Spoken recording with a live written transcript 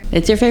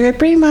It's your favorite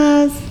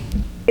primas.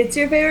 It's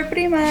your favorite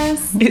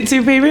primas. It's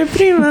your favorite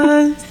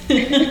primas.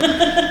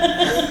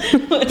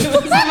 What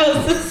was I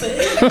supposed to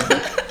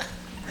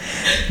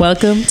say?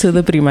 Welcome to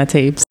the Prima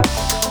Tapes.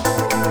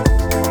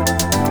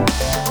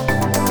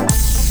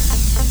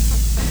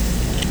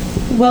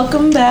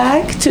 Welcome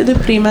back to the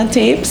Prima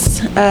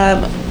Tapes.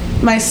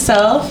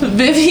 Myself,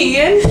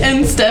 Vivian,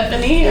 and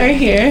Stephanie are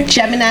here.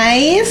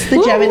 Geminis. The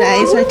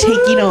Geminis are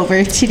taking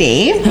over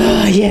today.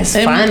 Oh, yes,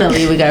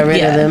 finally we got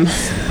rid of them.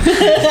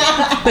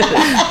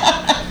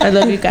 I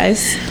love you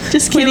guys.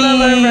 Just kidding.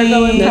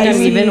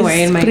 I'm even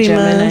wearing my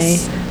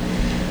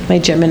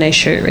Gemini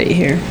shirt right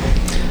here.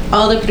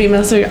 All the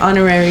primas are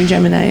honorary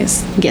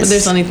Geminis. Yes. But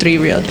there's only 3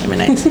 real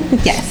Geminis.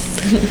 Yes.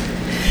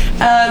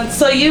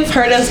 So you've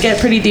heard us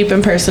get pretty deep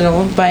and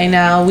personal by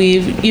now.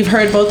 You've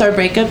heard both our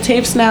breakup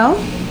tapes now.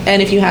 And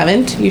if you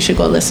haven't, you should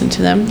go listen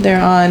to them. They're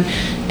on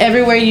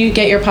everywhere you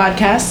get your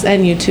podcasts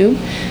and YouTube.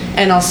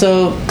 And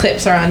also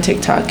clips are on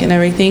TikTok and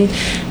everything.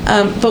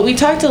 But we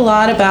talked a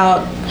lot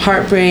about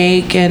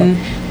heartbreak and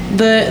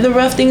the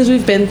rough things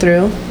we've been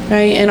through,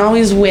 right? And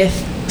always with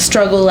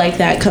struggle like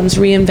that comes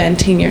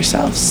reinventing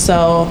yourself.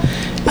 So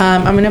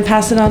I'm going to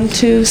pass it on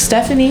to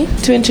Stephanie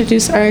to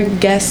introduce our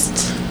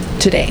guest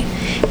today.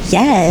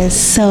 Yes,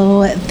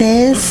 so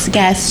this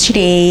guest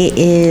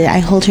today I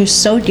hold her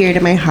so dear to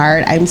my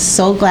heart. I'm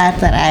so glad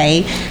that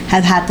I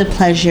have had the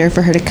pleasure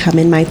for her to come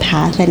in my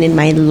path and in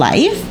my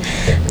life.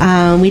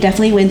 We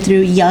definitely went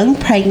through young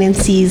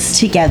pregnancies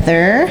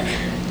together.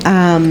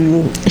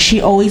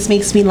 She always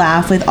makes me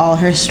laugh with all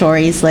her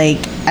stories. Like,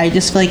 I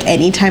just feel like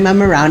anytime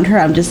I'm around her,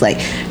 I'm just like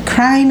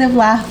crying of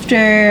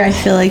laughter. I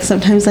feel like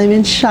sometimes I'm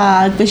in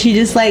shock, but she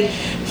just like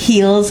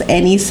heals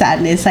any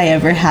sadness I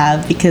ever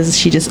have because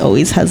she just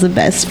always has the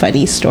best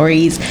funny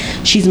stories.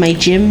 She's my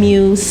gym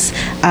muse,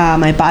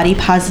 my body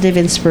positive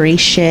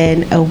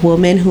inspiration, a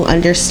woman who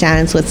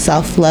understands what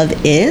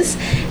self-love is,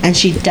 and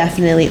she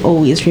definitely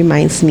always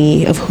reminds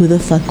me of who the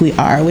fuck we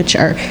are, which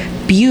are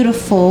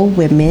beautiful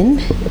women.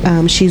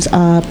 She's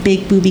a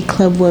big booby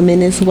club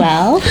woman as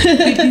well.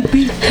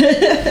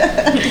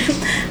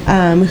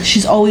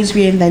 She's always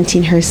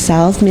reinventing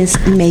herself. Miss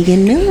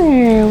Megan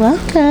Miller,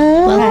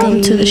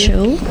 welcome to the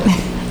show.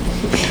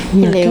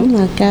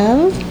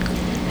 Welcome.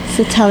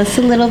 So tell us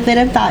a little bit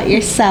about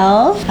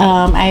yourself.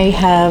 I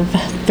have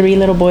 3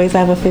 little boys. I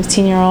have a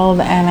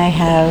 15-year-old and I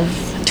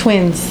have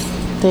twins.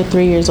 They're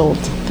 3 years old.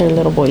 They're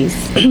little boys.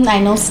 I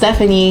know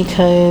Stephanie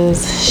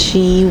because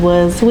she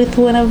was with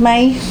one of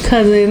my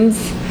cousins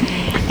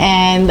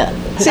and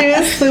she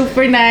was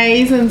super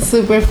nice and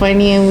super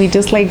funny and we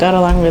just like got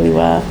along really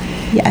well.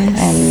 Yes.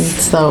 And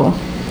so,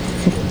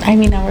 I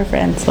mean, now we're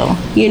friends, so.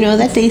 You know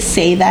that they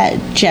say that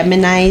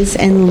Geminis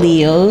and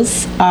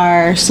Leos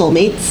are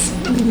soulmates?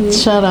 Mm-hmm.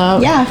 Shut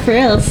up. Yeah, for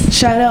reals.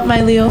 Shout out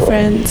my Leo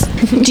friends.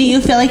 Do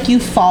you feel like you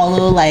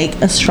follow like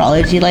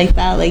astrology like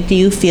that? Like, do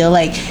you feel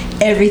like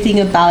everything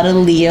about a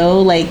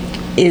Leo like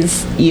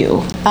is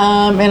you? In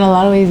a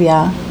lot of ways,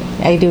 yeah,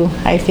 I do.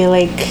 I feel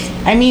like,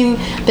 I mean,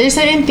 there's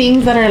certain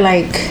things that are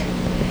like,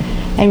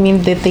 I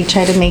mean, that they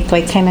try to make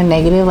like kind of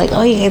negative, like,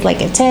 oh, you get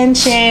like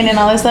attention and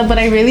all that stuff, but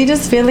I really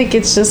just feel like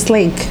it's just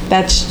like,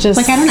 that's just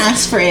like, I don't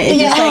ask for it. It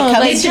yeah, just like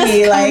comes to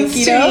me, like,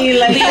 you know,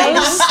 like,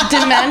 Leos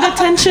demand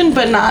attention,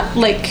 but not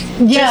like,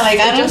 yeah, like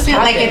I don't feel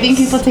like, I think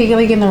people take it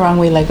like in the wrong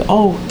way, like,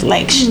 oh,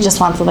 like she just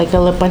wants to like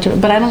a bunch of,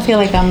 but I don't feel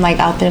like I'm like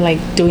out there like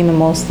doing the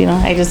most, you know.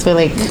 I just feel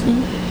like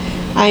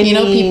you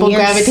know, people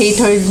gravitate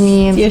towards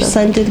me and your stuff.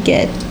 son did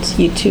get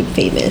YouTube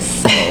famous,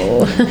 so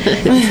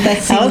that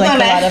seems like a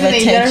lot of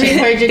attention. You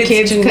gotta record your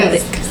kids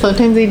because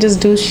sometimes they just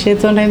do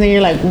shit sometimes and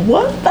you're like,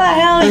 what the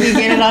hell, and you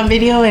get it on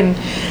video. And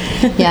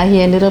yeah,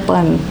 he ended up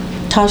on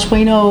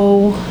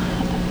Tosh.0,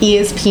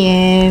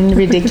 ESPN,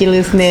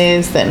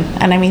 ridiculousness,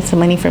 and I made some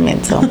money from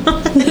it, so it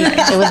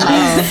was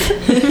nice.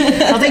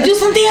 I was like, do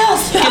something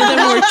else. get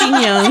them working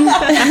young.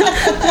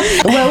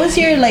 What was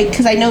your, like,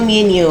 because I know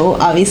me and you,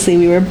 obviously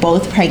we were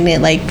both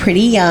pregnant like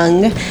pretty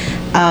young.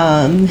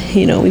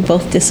 You know, we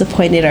both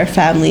disappointed our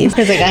families.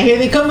 It's like, here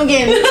they come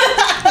again.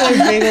 Those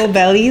big old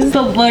bellies.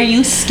 But were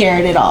you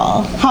scared at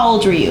all? How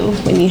old were you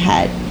when you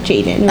had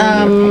Jaden?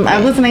 I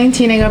was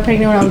 19. I got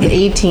pregnant when I was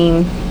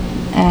 18,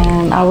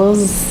 and I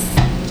was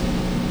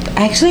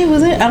actually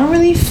I don't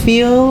really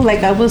feel like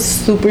I was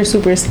super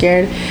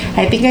scared.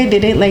 I think I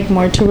did it like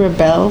more to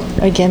rebel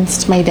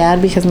against my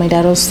dad because my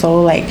dad was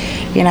so like,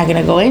 you're not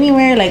gonna go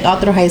anywhere, like all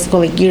through high school,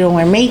 like you don't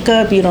wear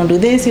makeup, you don't do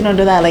this, you don't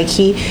do that, like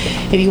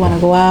if you want to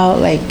go out,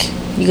 like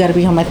you got to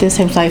be home at this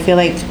time. So I feel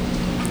like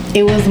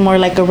it was more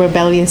like a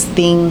rebellious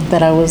thing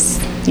that I was,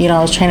 you know,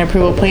 I was trying to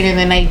prove a point, and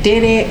then I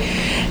did it,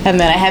 and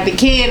then I had the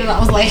kid and I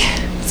was like,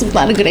 it's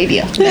not a good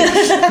idea.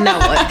 Now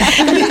what?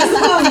 This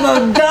was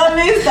the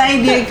dumbest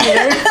idea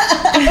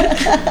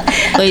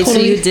ever. Wait, so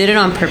you did it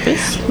on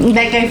purpose?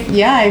 Like,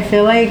 I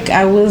feel like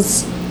I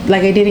was,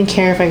 like, I didn't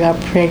care if I got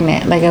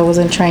pregnant. Like, I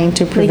wasn't trying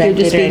to prevent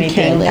it or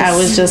anything. Careless. I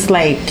was just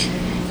like,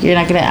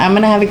 I'm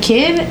gonna have a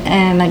kid,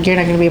 and you're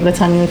not gonna be able to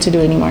tell me what to do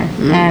anymore.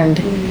 And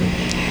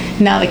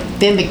Now, like,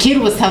 then the kid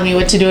was telling me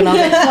what to do, and I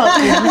was like,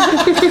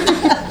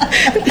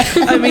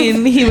 fuck. I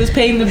mean, he was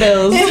paying the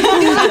bills.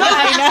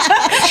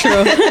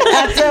 True.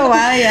 After a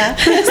while, yeah.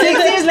 6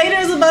 years later,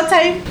 it was about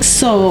time.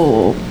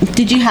 So,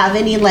 did you have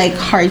any like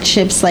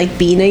hardships like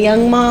being a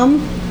young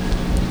mom?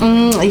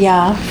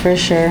 Yeah, for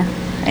sure.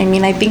 I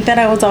mean, I think that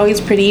I was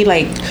always pretty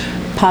like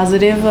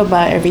positive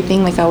about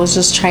everything. Like, I was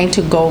just trying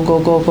to go.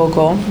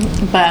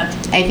 But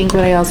I think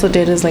what I also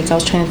did is like I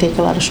was trying to take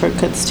a lot of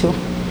shortcuts too.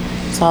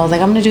 So I was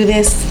like, I'm gonna do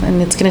this,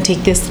 and it's gonna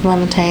take this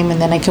amount of time, and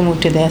then I can move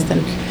to this.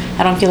 And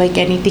I don't feel like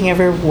anything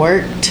ever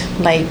worked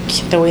like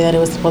the way that it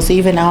was supposed to.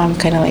 Even now, I'm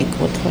kind of like,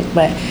 what the fuck?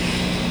 But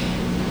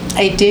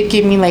it did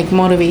give me like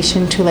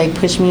motivation to like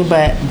push me.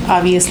 But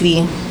obviously,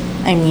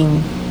 I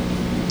mean,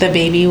 the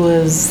baby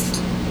was,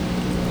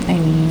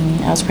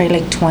 I was probably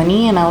like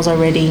 20, and I was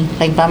already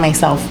like by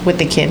myself with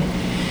the kid.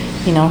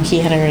 You know, he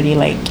had already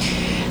like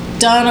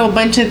done a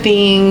bunch of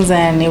things,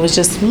 and it was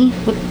just me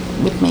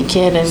with my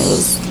kid, and it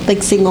was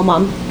Like single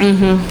mom?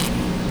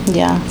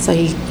 yeah. So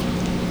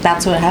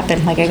that's what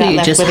happened. Like, I got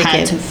left with a kid. You just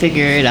had to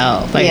figure it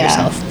out by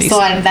yourself, basically. So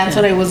that's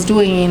what I was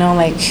doing, you know,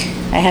 like,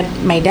 I had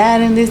my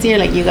dad in this year,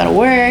 like, you gotta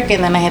work,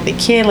 and then I had the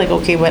kid, like,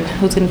 okay, but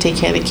who's gonna take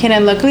care of the kid?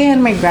 And luckily I had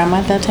my grandma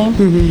at that time,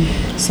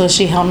 so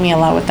she helped me a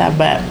lot with that.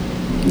 But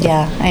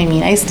yeah, I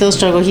mean, I still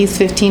struggle. He's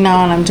 15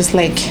 now, and I'm just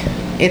like,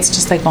 it's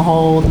just like a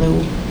whole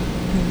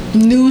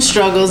new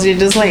struggles. You're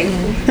just like,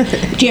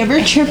 Do you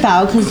ever trip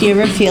out because you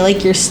ever feel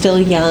like you're still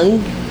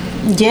young?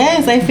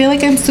 yes, I feel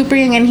like I'm super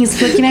young, and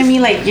he's looking at me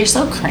like, you're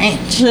so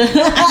cringe.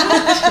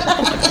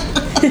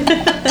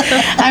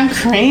 I'm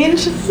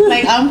cringe?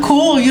 Like, I'm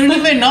cool. You don't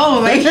even know.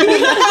 Like, you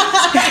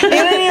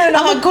don't even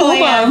know how cool I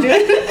am,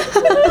 dude.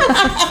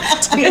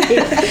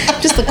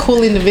 Just a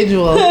cool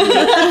individual.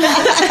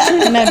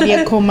 I might be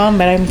a cool mom,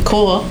 but I'm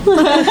cool.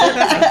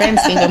 My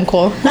friends think I'm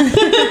cool.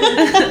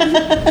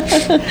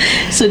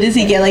 So does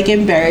he get like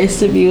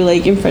embarrassed of you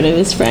like in front of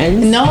his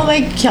friends? No,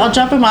 like, I'll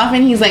drop him off,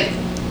 and he's like,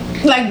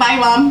 bye,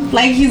 mom.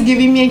 Like, he's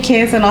giving me a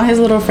kiss, and all his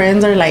little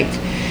friends are like,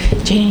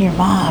 Jane, your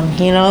mom,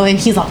 you know? And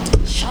he's like,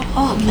 shut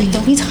up. Like,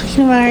 don't be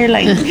talking about her.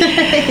 Like,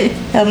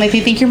 I'm like,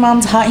 you think your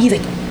mom's hot? He's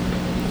like,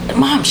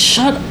 Mom,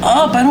 shut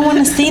up. I don't want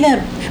to say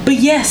that. But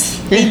yes,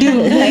 they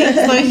do. Like,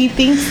 so he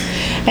thinks,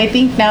 I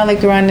think now,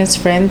 like, around his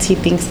friends, he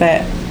thinks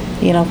that,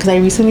 you know, because I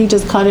recently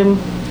just caught him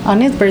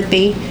on his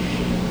birthday.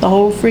 The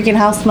whole freaking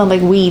house smelled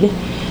like weed.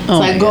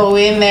 So I go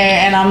in there,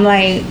 and I'm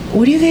like,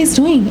 what are you guys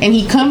doing? And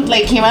he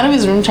came out of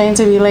his room trying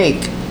to be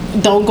like,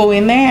 don't go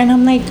in there. And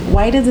I'm like,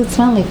 why does it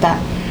smell like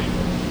that?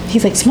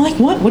 He's like, smell like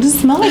what? What does it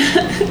smell like?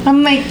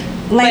 I'm like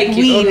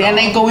weed. And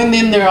I go in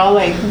there, and they're all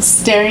like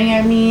staring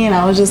at me, and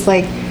I was just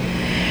like,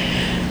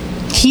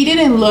 he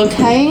didn't look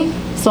high,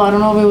 so I don't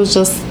know if it was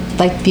just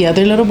like the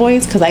other little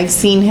boys, because I've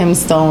seen him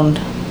stoned,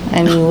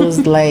 and he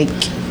was like,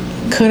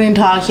 couldn't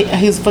talk.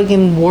 His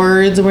fucking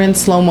words were in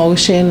slow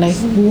motion, like,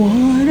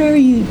 what are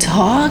you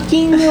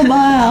talking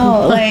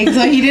about? Like,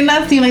 so he did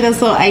not seem like that.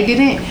 So I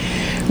didn't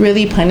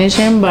really punish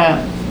him, but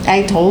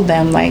I told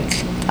them,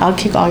 like, I'll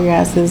kick all your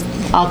asses.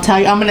 I'll tell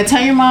you, I'm gonna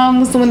tell your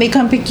moms when they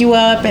come pick you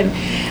up. And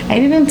I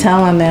didn't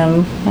tell on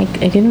them. Like,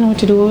 I didn't know what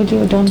to do. What would you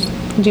have done?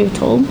 Would you have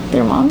told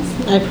their moms?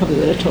 I probably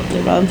would have told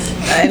their moms.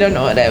 I don't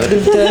know what I would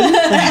have done.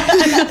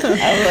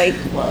 I'm like,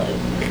 what?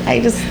 I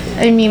was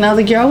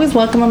like, you're always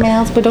welcome at my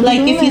house, but don't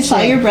Like, if you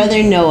saw your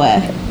brother Noah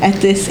at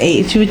this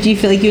age, would you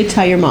feel like you would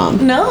tell your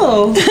mom?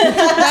 No.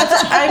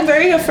 I'm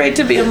very afraid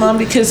to be a mom,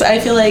 because I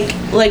feel like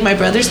my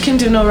brothers can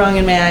do no wrong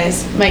in my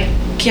eyes. My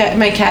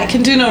cat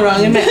can do no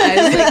wrong in my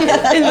eyes.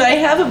 Like, if I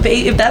have a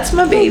baby, if that's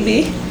my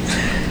baby,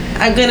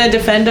 I'm gonna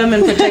defend them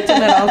and protect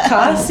them at all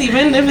costs,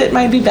 even if it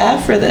might be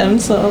bad for them.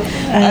 So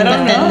I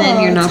don't know. And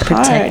then you're not It's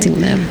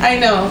protecting hard. them. I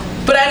know,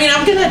 but I mean,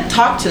 I'm gonna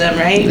talk to them,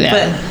 right? Yeah.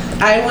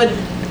 But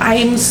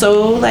I'm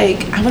so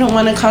like, I wouldn't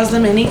want to cause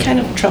them any kind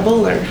of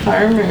trouble or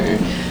harm or.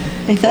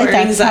 I feel like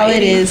that's how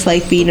it is,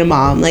 like being a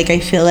mom. Like, I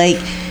feel like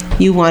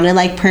you want to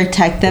like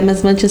protect them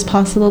as much as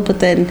possible,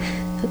 but then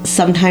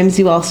sometimes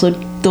you also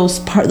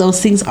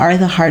those things are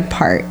the hard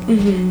part.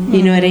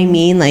 You know what I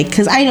mean? Like,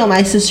 because I know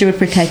my sister would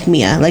protect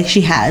Mia, like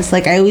she has.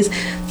 Like, I always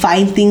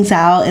find things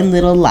out and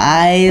little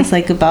lies,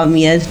 like about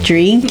Mia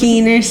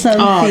drinking or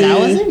something. Oh, that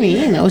wasn't me.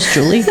 That was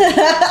Julie.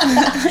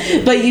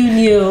 But you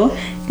knew,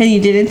 and you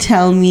didn't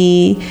tell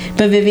me.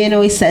 But Vivian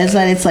always says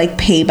that it's like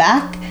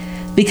payback,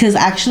 because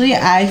actually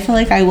I feel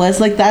like I was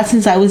like that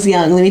since I was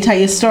young. Let me tell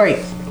you a story.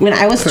 When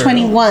I was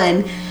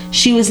 21,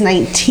 she was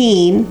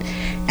 19,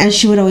 and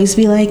she would always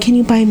be like, can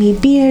you buy me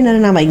beer?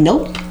 And I'm like,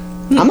 nope,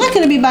 I'm not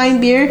gonna be buying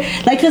beer.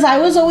 Like, because I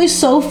was always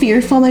so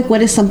fearful. I'm like,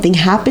 what if something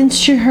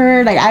happens to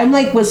her? Like, I'm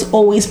like, was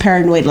always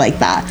paranoid like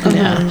that.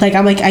 Like,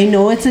 I'm like, I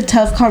know it's a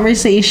tough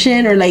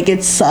conversation, or like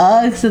it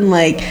sucks, and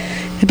like,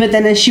 but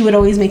then she would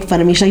always make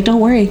fun of me. She's like,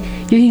 don't worry,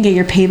 you can get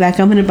your payback.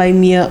 I'm gonna buy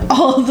Mia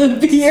all the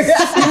beer.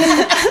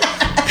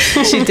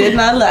 She did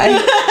not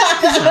lie.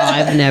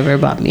 I've never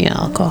bought me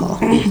alcohol.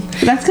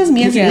 That's because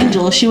Mia's an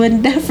angel. She would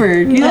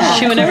never. No,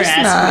 She would never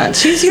ask not.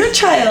 She's your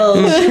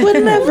child. She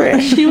would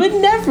never. She would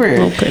never.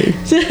 Okay.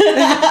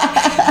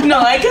 No,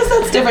 I guess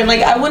that's different.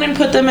 Like, I wouldn't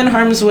put them in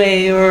harm's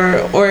way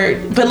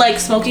but like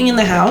smoking in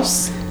the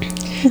house.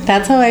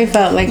 That's how I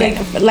felt.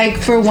 Like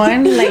for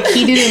one, like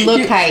he didn't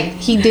look high.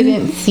 He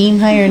didn't seem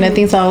high or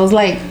nothing. So I was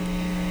like,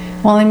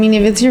 well, I mean,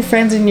 if it's your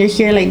friends and you're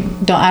here, like,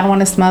 I don't want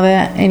to smell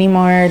that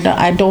anymore.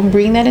 Don't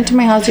bring that into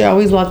my house. You're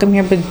always welcome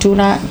here, but do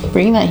not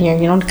bring that here,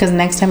 because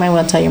next time I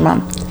will tell your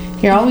mom.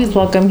 You're always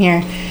welcome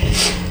here.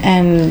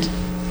 And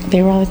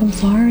they were all like, I'm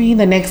sorry.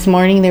 The next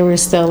morning, they were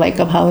still, like,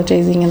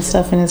 apologizing and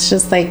stuff. And it's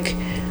just, like,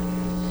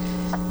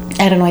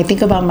 I don't know. I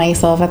think about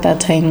myself at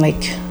that time,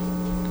 like,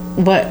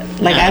 what?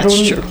 Like,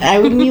 I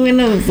wouldn't even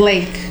have,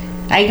 like,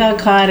 I got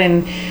caught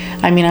and...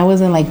 I mean, I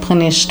wasn't, like,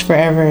 punished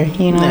forever,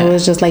 It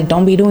was just, like,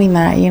 don't be doing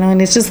that,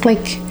 And it's just,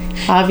 like,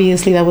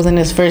 obviously that wasn't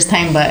his first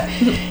time, but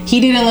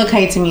he didn't look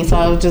high to me, so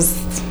I would just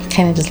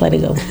kind of just let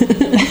it go.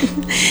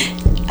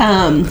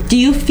 Do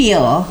you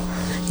feel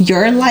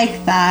you're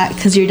like that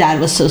because your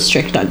dad was so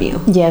strict on you?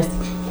 Yes.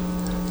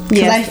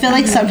 Because I feel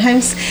like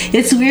sometimes...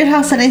 It's weird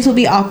how sometimes we'll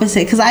be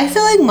opposite. Because I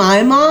feel like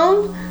my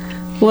mom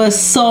was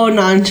so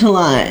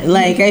nonchalant.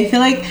 Like, I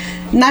feel like...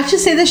 Not to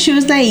say that she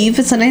was naive,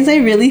 but sometimes I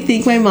really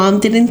think my mom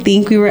didn't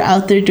think we were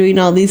out there doing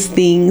all these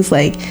things.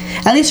 Like,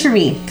 at least for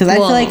me, because I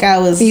feel like I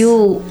was.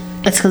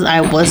 It's because I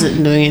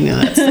wasn't doing any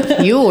of that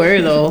stuff. You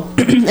were though,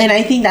 and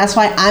I think that's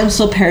why I'm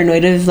so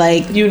paranoid of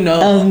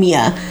of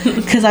Mia,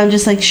 because I'm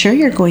just like, sure,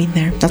 you're going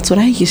there. That's what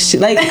I used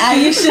to like.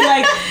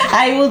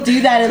 I will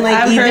do that, and like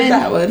I've even heard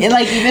that one. And,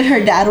 like even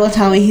her dad will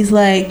tell me, he's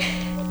like,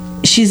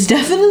 she's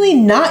definitely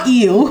not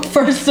you,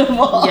 first of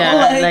all.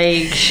 Yeah,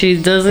 like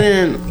she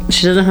doesn't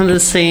have the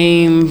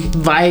same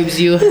vibes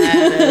you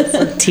had as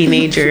a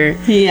teenager.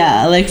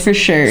 Yeah, like for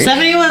sure.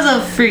 Stephanie was a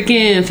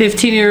freaking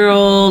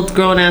 15-year-old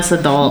grown-ass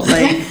adult.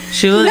 Like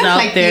she was out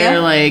like there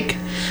Thea. like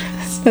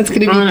That's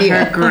going to on be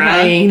her Thea.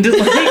 grind.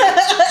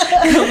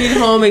 Like coming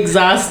home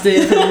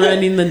exhausted from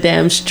running the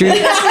damn streets.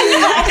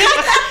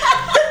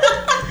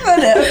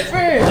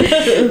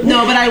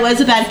 No, but I was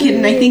a bad kid,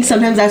 and I think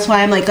sometimes that's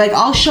why I'm like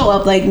I'll show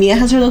up. Like Mia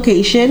has her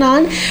location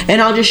on,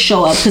 and I'll just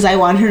show up because I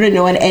want her to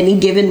know at any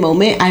given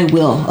moment I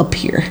will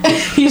appear.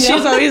 She's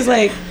always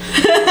like,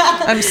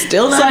 I'm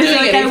still not So I doing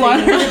feel like anything. I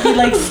want her to be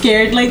like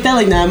scared like that.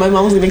 Like, nah, my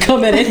mom's gonna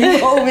come at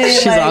any moment.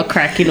 She's all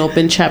cracking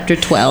open chapter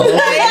 12.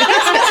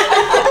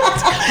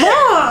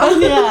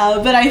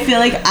 Yeah, but I feel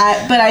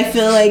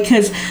like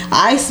because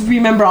I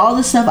remember all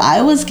the stuff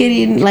I was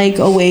getting like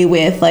away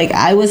with. Like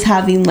I was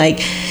having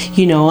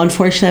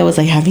unfortunately I was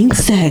like having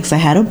sex. I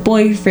had a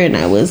boyfriend.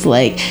 I was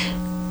like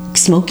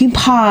smoking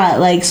pot.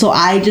 Like, so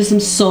I just am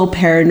so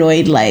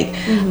paranoid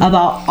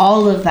about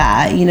all of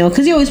that,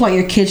 because you always want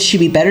your kids to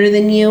be better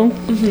than you.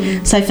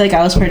 So I feel like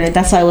I was paranoid.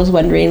 That's why I was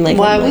wondering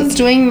Well, I was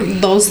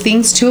doing those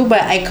things too,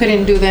 but I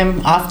couldn't do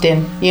them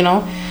often,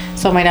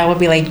 So my dad would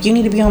be like, you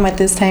need to be home at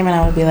this time. And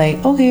I would be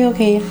like,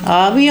 okay.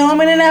 I'll be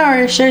home in an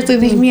hour. Sure, it's going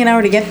to take me an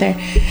hour to get there.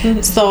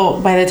 So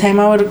by the time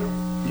I would,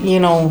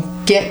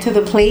 get to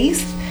the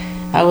place,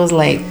 I was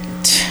like,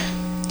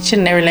 you should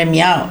never let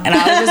me out. And I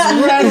would just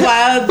run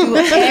wild, do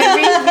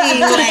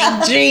everything,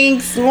 like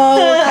drink,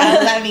 smoke, I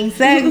was having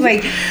sex.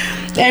 Like,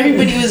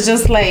 everybody was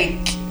just like,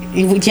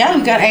 yeah,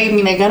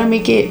 I gotta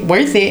make it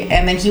worth it.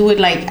 And then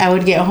I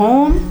would get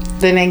home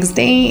the next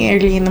day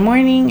early in the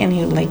morning, and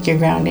he would like, you're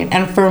grounded.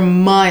 And for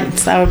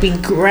months I would be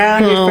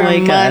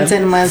grounded months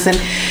and months, and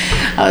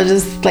I was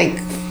just like,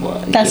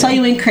 that's why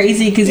you went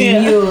crazy, because you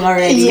knew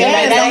already.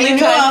 Yeah,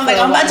 I'm like,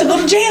 I'm about to go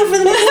to jail for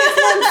the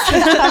next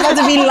 6 months. I'm about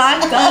to be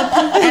locked up.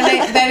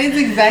 And that is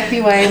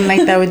exactly why I'm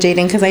like that with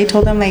Jaden, because I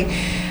told him like,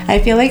 I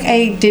feel like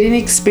I didn't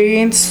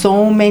experience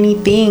so many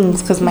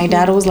things because my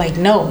dad was like,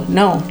 no.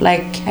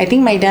 Like, I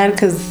think my dad,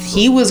 because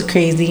he was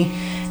crazy,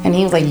 and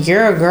he was like,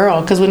 you're a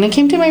girl. Because when it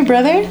came to my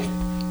brother,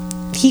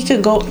 he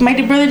could go. My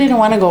brother didn't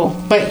want to go,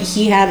 but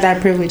he had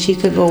that privilege. He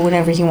could go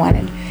whenever he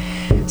wanted.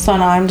 So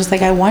now I'm just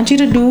like, I want you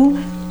to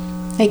do,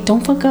 like,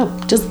 don't fuck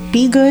up. Just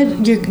be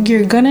good.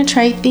 You're gonna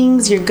try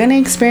things. You're gonna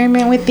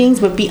experiment with things,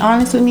 but be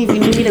honest with me. If you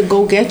need me to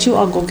go get you,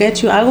 I'll go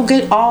get you. I will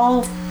get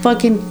all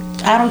fucking,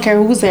 I don't care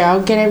who's there.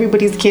 I'll get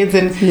everybody's kids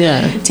and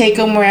take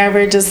them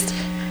wherever. Just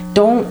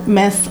don't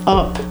mess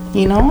up,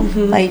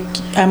 Like,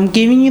 I'm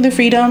giving you the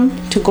freedom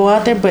to go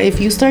out there, but if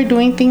you start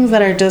doing things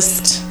that are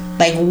just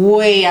like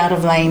way out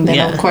of line,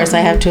 then of course I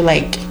have to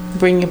like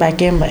bring you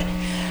back in. But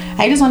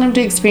I just want him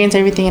to experience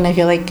everything, and I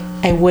feel like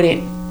I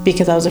wouldn't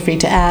because I was afraid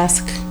to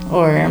ask,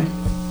 or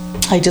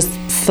I just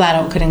flat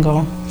out couldn't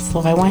go. So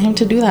if I want him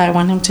to do that, I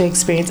want him to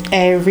experience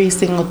every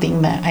single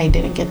thing that I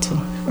didn't get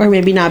to. Or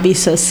maybe not be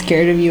so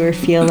scared of you or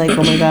feel like,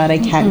 oh my God, I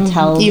can't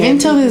tell. Even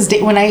till this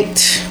day, when I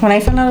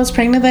found out I was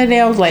pregnant that day,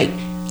 I was like,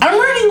 I'm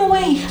running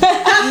away.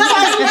 I'm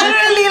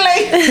literally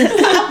like,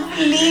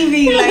 I'm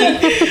leaving.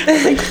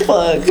 Like,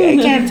 fuck, I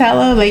can't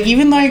tell him. Like,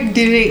 even though I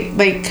did it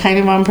like kind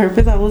of on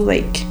purpose, I was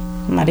like,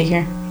 I'm out of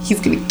here. He's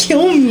gonna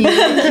kill me.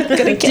 He's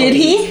gonna kill me. Did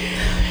he?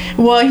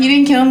 Well, he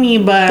didn't kill me,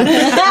 but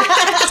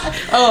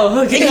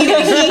Oh, okay.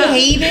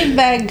 He hated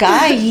that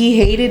guy. He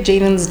hated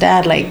Jaden's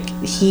dad. Like,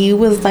 he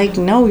was like,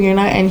 no, you're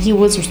not. And he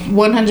was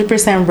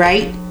 100%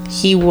 right.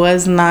 He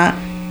was not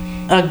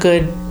a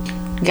good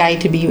guy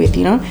to be with,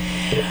 you know?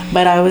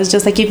 But I was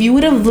just like, if you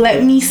would have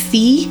let me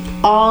see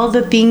all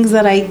the things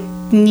that I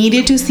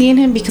needed to see in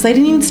him, because I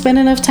didn't even spend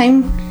enough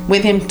time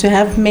with him to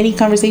have many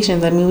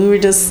conversations. I mean, we were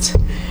just...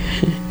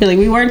 You're like,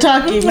 we weren't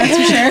talking, that's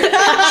for sure.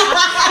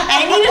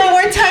 I needed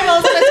more time. I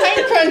was on a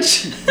time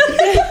crunch.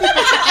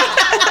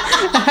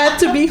 I had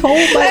to be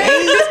home by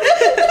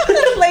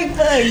 8. Like,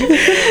 bug.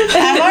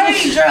 I'm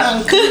already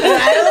drunk.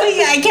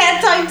 I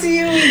can't talk to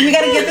you. We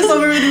gotta get this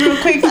over with real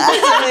quick.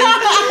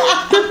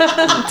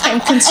 Time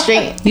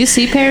constraint. You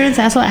see, parents,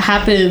 that's what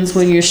happens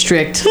when you're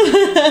strict.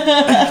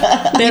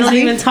 They don't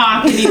even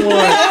talk anymore.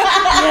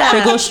 Yeah.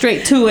 They go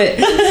straight to it.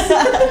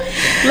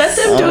 Let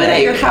them do it at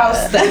your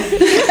house then.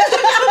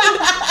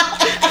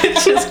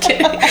 Just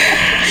kidding.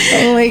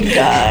 Oh my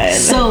god.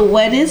 So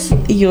what is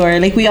your,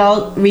 like, we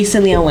all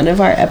recently on one of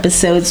our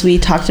episodes we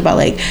talked about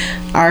like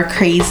our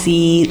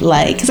crazy,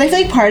 like, because I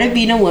feel like part of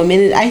being a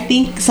woman, I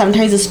think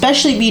sometimes,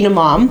 especially being a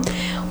mom,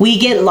 we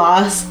get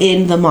lost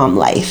in the mom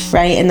life,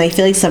 right? And I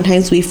feel like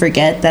sometimes we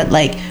forget that,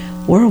 like,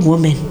 we're a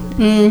woman.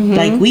 Mm-hmm.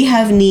 Like, we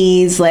have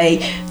needs.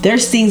 Like,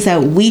 there's things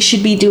that we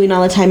should be doing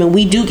all the time, and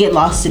we do get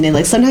lost in it.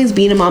 Like, sometimes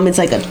being a mom is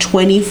like a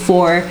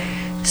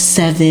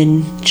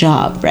 24/7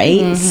 job,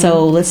 right? Mm-hmm.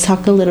 So let's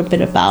talk a little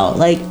bit about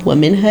like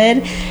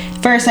womanhood.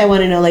 First, I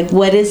want to know, like,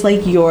 what is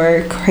like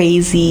your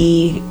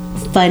crazy,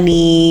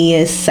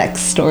 funny sex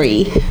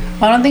story?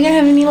 I don't think I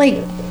have any like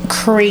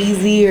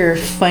crazy or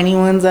funny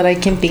ones that I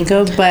can think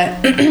of,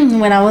 but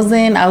when I was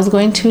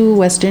going to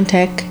Western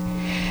Tech,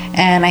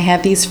 and I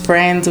had these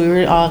friends. We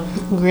were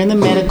in the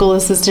medical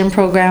assistant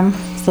program.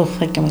 So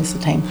fucking waste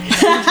of time.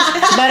 But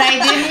I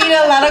did meet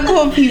a lot of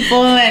cool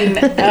people, and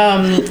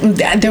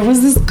there was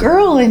this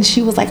girl, and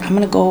she was like, I'm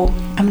gonna go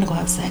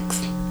have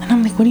sex. And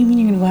I'm like, what do you mean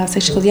you're gonna go have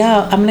sex? She goes,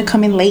 yeah, I'm gonna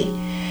come in late.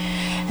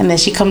 And then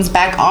she comes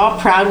back all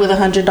proud with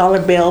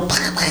 $100 bill.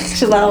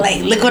 She's all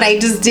like, look what I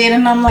just did.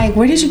 And I'm like,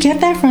 where did you get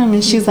that from?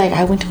 And she's like,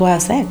 I went to go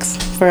have sex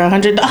for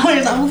 $100.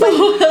 I was like,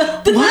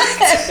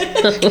 what?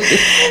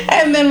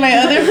 And then my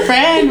other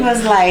friend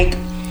was like,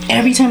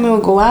 every time we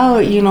would go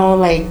out, you know,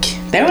 like,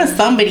 there was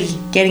somebody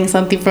getting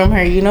something from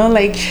her, you know,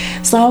 like,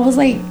 so I was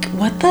like,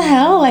 what the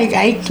hell? Like,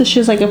 So she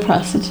was like a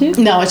prostitute?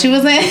 No, she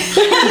wasn't.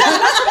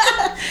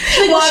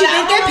 Well, she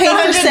didn't get paid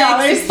for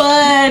sex,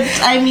 but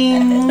I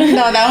mean,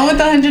 no, that one with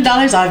the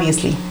 $100,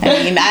 obviously.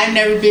 I mean, I've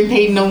never been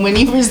paid no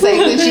money for sex,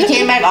 and she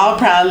came back all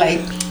proud,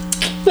 like,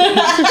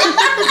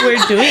 we're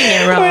doing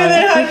it wrong. for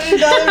the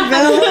 $100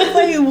 bill. I was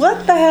like,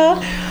 what the hell?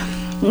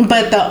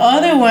 But the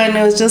other one,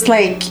 it was just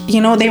like,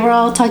 you know, they were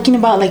all talking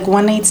about like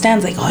one night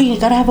stands, like, oh, you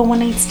gotta have a one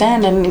night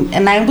stand,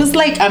 and I was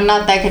like, I'm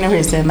not that kind of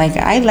person. Like,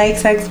 I like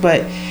sex,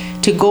 but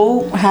to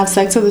go have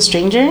sex with a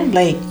stranger,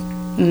 like,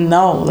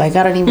 no, like,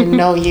 I don't even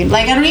know you.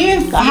 Like, I don't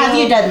even feel... Have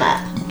you done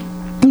that?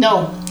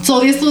 No. So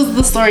this was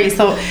the story.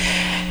 So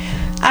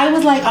I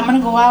was like, I'm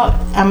gonna go out,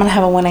 I'm gonna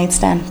have a one night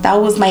stand.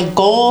 That was my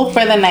goal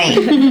for the night.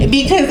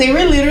 Because they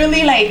were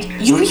literally like,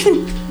 you don't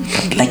even,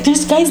 like,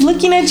 there's guys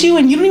looking at you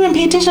and you don't even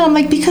pay attention. I'm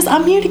like, because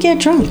I'm here to get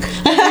drunk.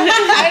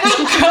 I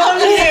didn't come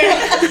here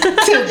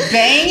to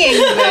bang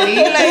anybody.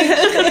 Like,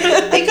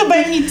 they could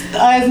buy me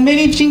as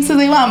many drinks as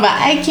they want, but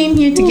I came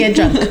here to get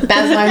drunk.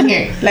 That's why I'm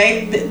here.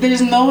 Like, there's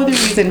no other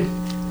reason.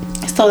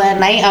 So that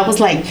night I was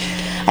like,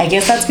 I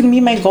guess that's gonna be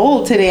my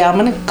goal today. I'm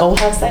gonna go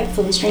have sex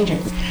with a stranger.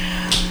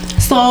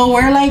 So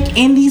we're like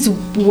in these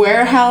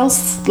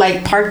warehouse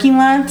like parking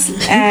lots,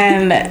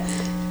 and I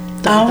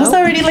was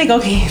already like,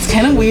 okay, it's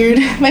kind of weird.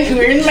 Like,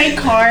 we're in my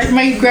car,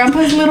 my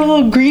grandpa's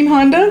little green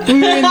Honda.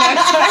 We were in that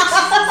car.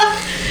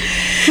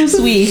 Who's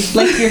we?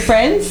 Like your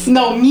friends?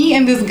 No, me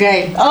and this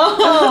guy.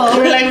 Oh.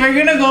 We're like, we're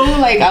gonna go.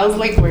 Like, I was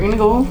like, we're gonna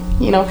go.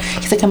 You know,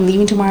 he's like, I'm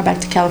leaving tomorrow back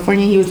to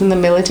California. He was in the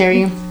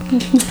military. I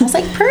was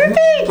like,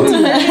 perfect.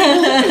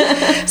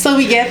 So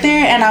we get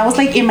there, and I was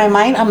like, in my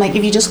mind, I'm like,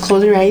 if you just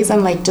close your eyes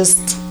and like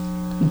just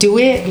do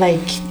it, like,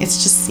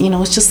 it's just, you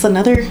know, it's just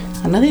another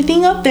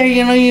thing up there,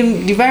 you know,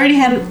 you've already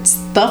had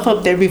stuff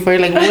up there before,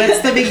 like, what's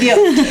the big deal?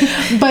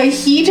 But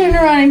he turned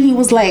around and he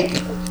was like,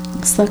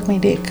 suck my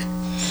dick.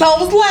 And I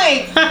was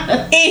like,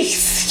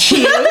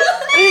 excuse me?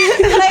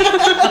 Like,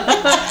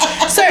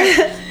 sir,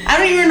 I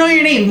don't even know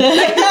your name.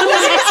 Like,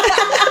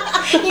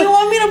 you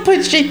want me to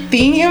put your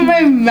thing in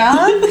my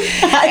mouth?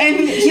 And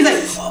he's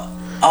like,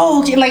 oh,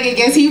 okay. Like, I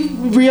guess he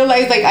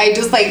realized, like, I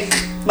just like,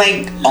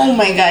 oh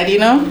my God, you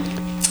know?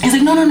 He's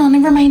like, no,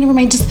 never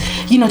mind. Just,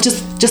 you know,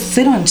 just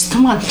sit on. Just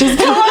come on. Now you're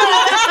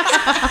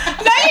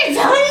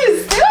telling me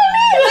to sit on it?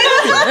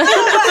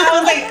 I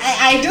was like,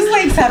 I just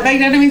like sat back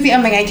down to my seat.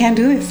 I'm like, I can't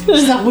do this.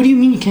 She's like, what do you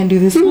mean you can't do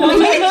this? I'm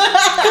like,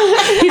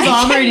 He's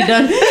all, I'm already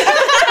done.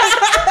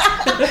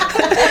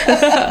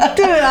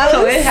 dude,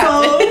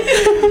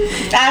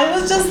 I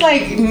was just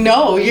like,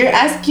 no, you're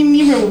asking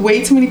me for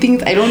way too many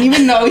things. I don't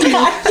even know you.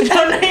 I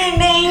don't know your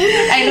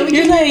name. I know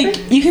You're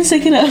like, you can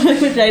stick it out my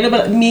vagina,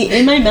 but me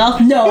in my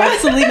mouth? No,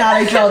 absolutely not.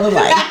 I draw the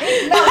line.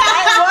 No,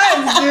 I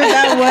was. dude,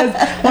 that was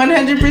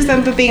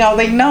 100% the thing. I was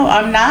like, no,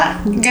 I'm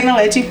not gonna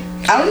let you.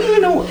 I don't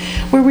even know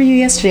where were you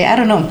yesterday. I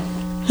don't know.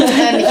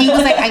 And he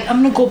was like,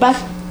 I'm gonna go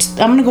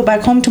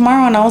back home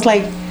tomorrow. And I was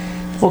like,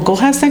 well, go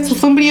have sex with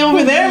somebody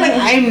over there. Like,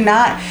 I'm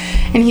not.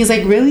 And he's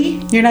like,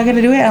 really? You're not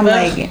gonna do it? I'm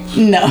like,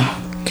 no.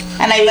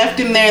 And I left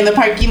him there in the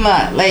parking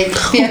lot. Like,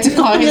 he had to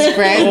call his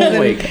friends. Oh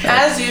my God.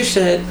 As you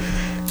should.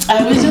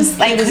 I was just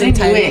like, couldn't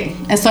do it.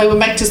 And so I went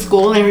back to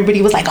school and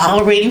everybody was like,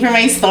 all waiting for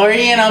my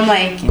story. And I'm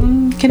like,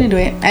 couldn't do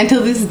it.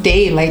 Until this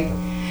day, like,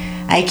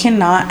 I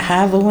cannot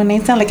have a one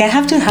night stand. Like, I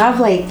have to have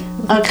like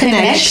a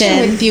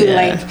connection with you. Yeah.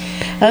 Like,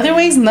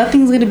 otherwise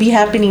nothing's gonna be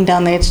happening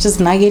down there. It's just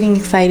not getting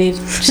excited.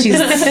 She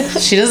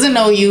doesn't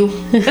know you.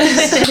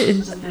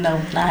 No,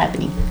 not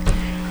happening.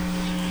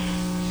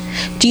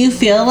 Do you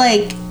feel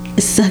like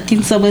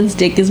sucking someone's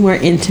dick is more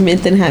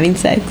intimate than having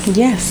sex?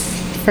 Yes,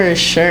 for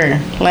sure.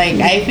 Like,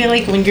 I feel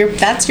like when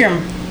that's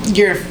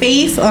your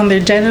face on their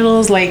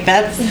genitals, like,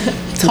 that's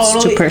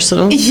totally too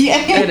personal.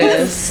 Yeah, It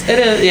is.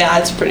 Yeah,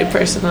 it's pretty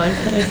personal.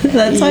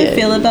 That's how I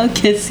feel about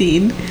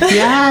kissing.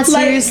 Yeah,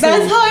 Like, seriously.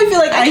 that's how I feel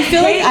like. I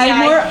feel like I'm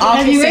more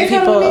Have you opposite guys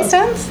had one people. night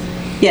stands?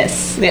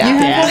 Yes.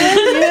 Yeah.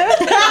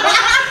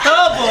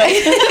 Oh boy.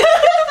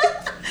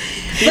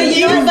 But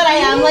you know, but I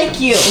am like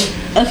you.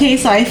 Okay,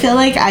 so I feel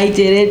like I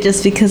did it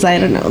just because I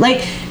don't know.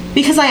 Like,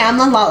 because I am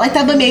a lot like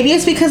that, but maybe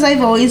it's because I've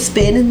always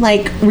been in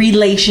like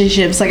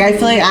relationships. Like, I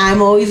feel like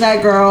I'm always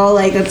that girl,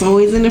 like, that's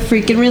always in a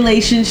freaking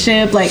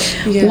relationship, like,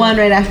 one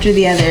right after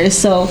the other.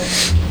 So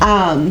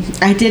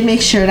I did make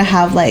sure to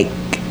have, like,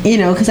 you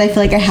know, because I feel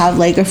like I have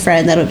like a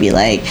friend that would be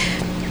like,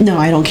 no,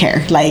 I don't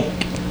care, like,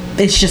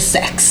 it's just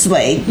sex,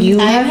 like, you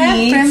have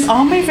needs. Friends,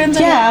 all my friends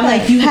are I'm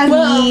like, you have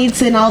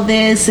needs and all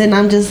this, and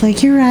I'm just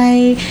like, you're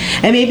right.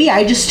 And maybe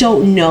I just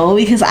don't know,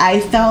 because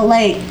I felt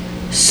like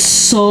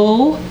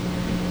so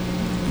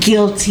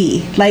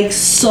guilty, like,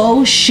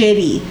 so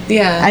shitty.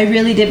 Yeah. I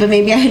really did, but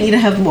maybe I need to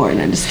have more.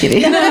 And I'm just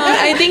kidding. No,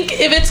 I think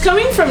if it's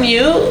coming from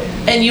you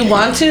and you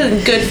want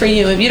to, good for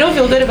you. If you don't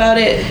feel good about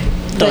it,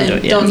 Don't do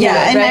it, yeah. Don't do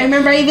Yeah, it, and right? I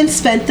remember I even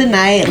spent the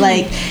night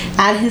like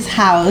at his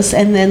house,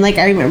 and then like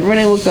I remember when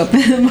I woke up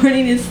in the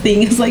morning, his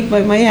thing was like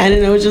by my hand,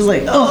 and I was just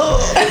like,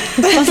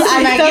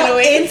 I felt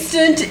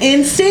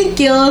instant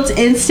guilt,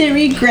 instant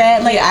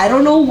regret. Like, I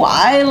don't know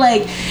why.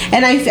 Like,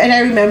 and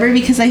I remember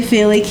because I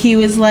feel like he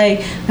was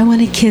like, I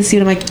want to kiss you,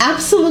 and I'm like,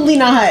 absolutely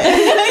not.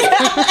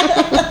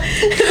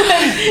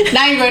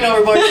 Now you're going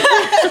overboard.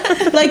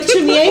 Like,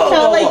 to me, I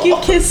felt like you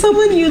kiss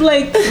someone you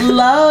like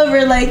love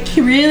or like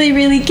really,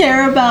 really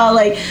care about.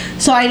 Like,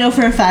 so I know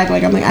for a fact,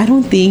 like, I'm like, I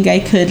don't think I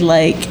could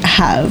like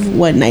have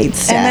one night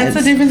stands. And that's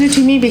the difference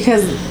between me,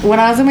 because when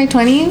I was in my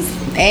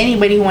 20s,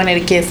 anybody who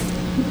wanted a kiss,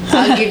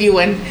 I'll give you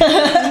one.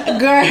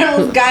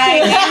 Girl,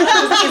 guy,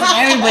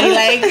 everybody.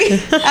 Like,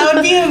 I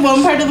would be in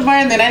one part of the bar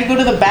and then I'd go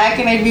to the back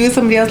and I'd be with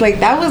somebody else. Like,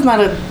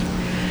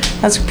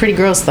 that's pretty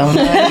gross though.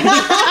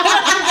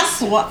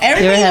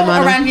 Everybody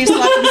around here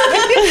swapping.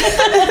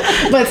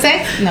 But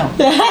sex, no.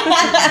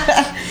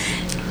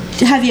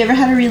 Have you ever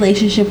had a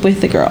relationship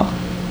with a girl?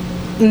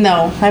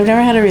 No, I've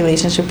never had a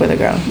relationship with a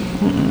girl.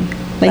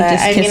 Like,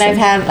 just I kissing? I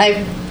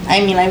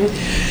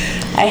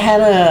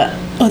had a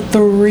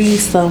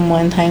threesome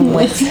one time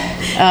with.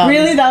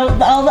 Really? Out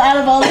of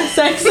all the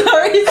sex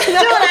stories? Dude,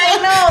 I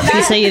know.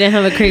 You say you didn't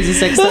have a crazy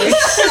sex story?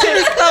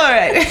 All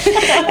right.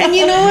 And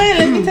you know what?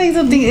 Let me tell you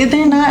something.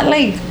 They're not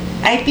like.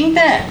 I think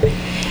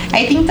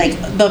like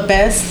the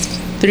best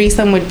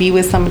threesome would be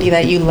with somebody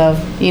that you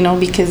love. You know,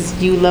 because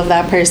you love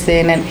that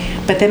person,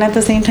 but then at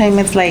the same time,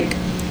 it's like.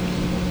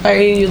 Are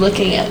you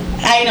looking at?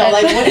 I know,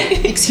 like, what?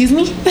 Excuse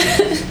me?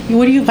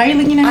 Why are you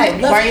looking at her?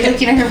 Why are you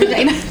looking at her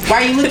vagina?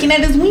 Why are you looking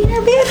at his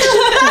wiener, bitch?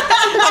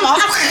 I'm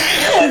off.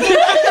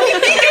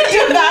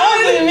 That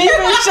was me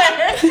for sure.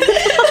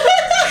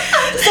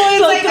 So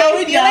it's like,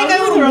 I feel like I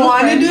would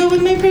want to do it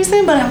with my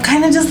person, but I'm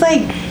kind of just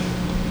like,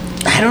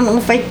 I don't know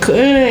if I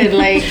could.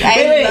 Like,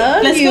 I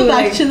love let's you. go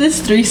back to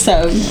this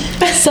threesome.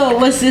 So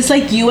was this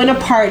like you and a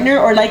partner,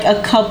 or like a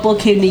couple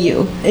came to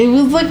you? It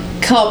was a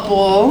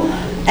couple.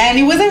 And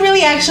it wasn't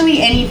really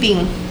actually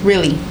anything,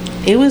 really.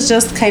 It was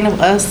just kind of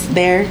us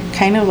there,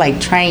 kind of like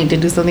trying to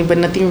do something, but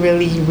nothing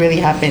really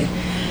happened.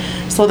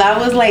 So that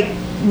was like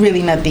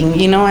really nothing,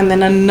 you know? And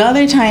then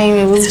another time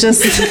it was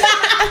just...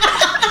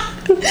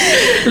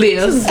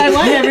 Leo's. I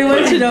want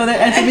everyone to know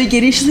that at the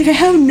beginning, she's like, I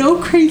have no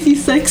crazy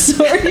sex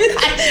stories.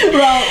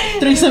 We're all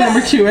threesome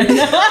number 2 right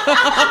now.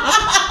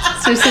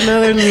 It's just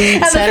another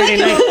Saturday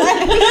night.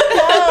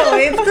 No,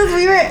 it's because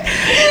we were...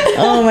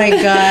 Oh my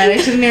God, I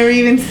should never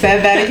even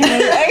said that.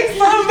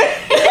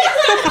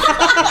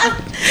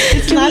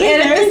 It's not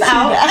embarrassing.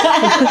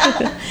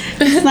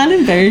 It's not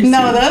embarrassing.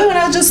 No, the other one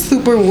I was just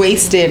super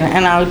wasted,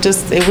 and it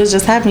was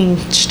just happening.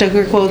 She took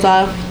her clothes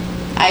off.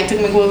 I took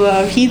my clothes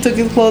off. He took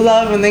his clothes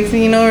off, and next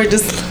thing you know, we're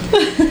just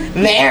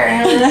there.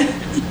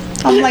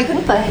 I'm like,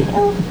 what the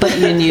hell? But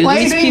you knew Why are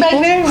you these doing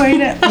people? back there?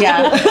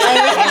 Yeah,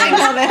 I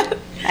know that.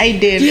 I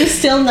did. Do you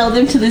still know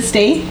them to this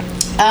day?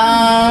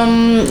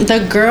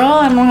 The girl,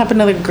 I don't have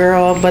another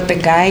girl, but the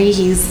guy,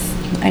 he's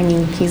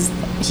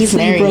So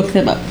married. you broke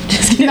them up.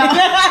 Just kidding. No.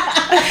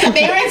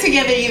 They weren't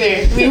together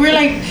either. We were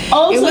like,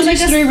 Also, it was like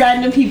just 3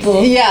 random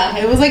people. Yeah,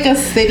 it was like a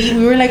city.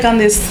 We were like on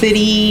this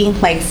city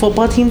like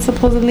football team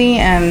supposedly,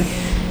 and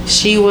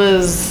she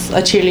was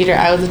a cheerleader.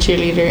 I was a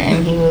cheerleader,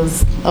 and he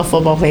was a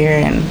football player.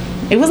 And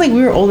it was like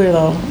we were older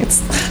though.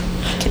 It's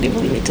I can't even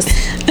believe it. Just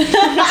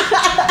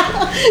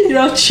You're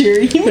all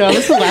cheery. No,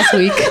 this was last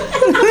week.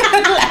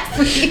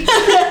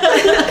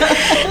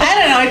 I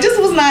don't know. It just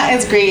was not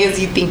as great as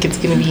you think it's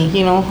gonna be.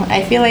 You know,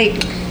 I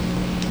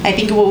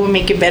think what would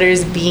make it better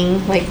is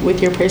being like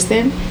with your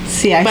person.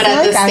 See, I But feel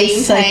at like the I'm same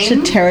such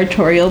time- a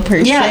territorial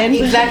person. Yeah,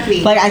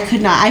 exactly. Like, I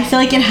could not. I feel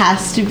like it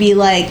has to be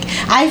like,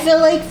 I feel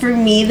like for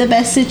me, the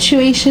best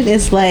situation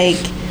is like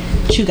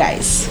 2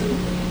 guys.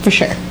 For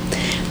sure.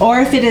 Or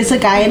if it is a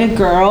guy and a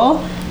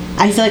girl,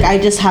 I feel like I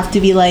just have to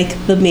be like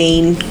the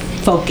main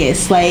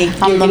focus. Like,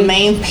 I'm you're the gonna-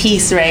 main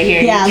piece right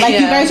here. Yeah, like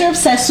you Yeah. guys are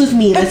obsessed with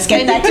me. Let's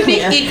get I that need to be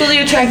clear. equally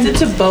attracted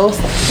to both.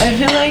 I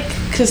feel like,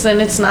 because then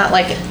it's not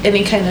like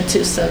any kind of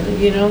twosome,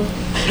 you know.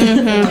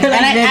 And like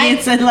I-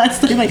 Vivian said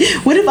last time, like,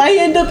 what if I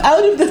end up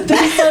out of the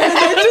threesome? And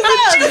they're just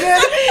like,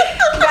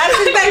 That's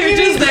exactly You're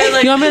just there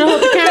like, You want me to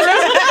hold the camera?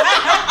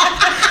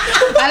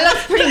 I look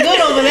pretty good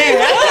over there,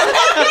 right?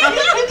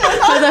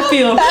 how's that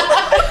feel?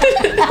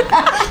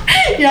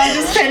 You're all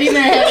just petting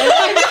their head.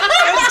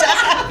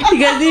 You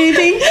guys need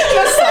anything?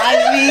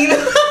 Massage me.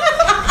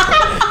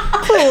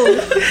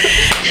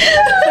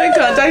 my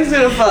contact's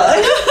gonna fall.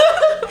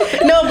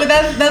 No, but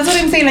that's what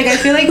I'm saying. Like, I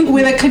feel like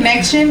with a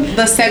connection,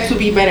 the sex would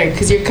be better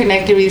because you're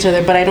connected with each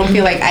other. But I don't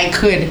feel like I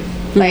could.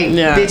 Like,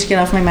 Yeah. bitch, get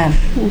off my man.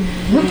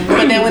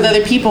 But then with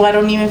other people, I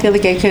don't even feel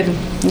like I could.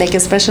 Like,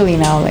 especially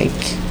now, like,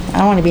 I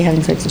don't want to be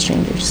having sex with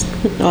strangers.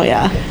 Oh,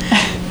 yeah.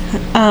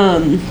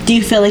 Do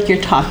you feel like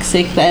you're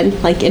toxic then,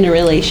 like in a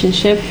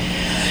relationship?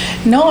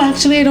 No,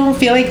 actually, I don't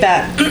feel like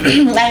that.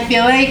 I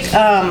feel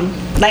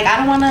like I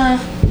don't want to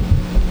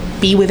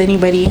be with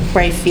anybody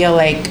where I feel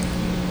like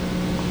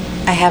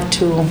I have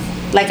to,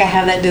 like, I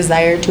have that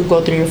desire to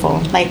go through your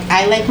phone. Like,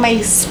 I like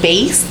my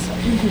space.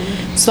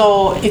 Mm-hmm.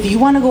 So if you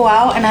want to go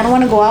out and I don't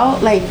want to go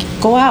out, like,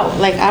 go out.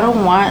 Like, I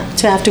don't want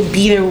to have to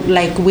be there,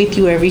 like, with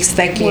you every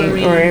second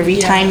or every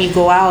time you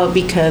go out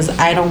because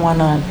I don't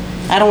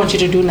want you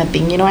to do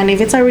nothing, you know. And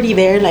if it's already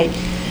there, like,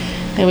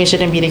 then we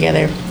shouldn't be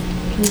together.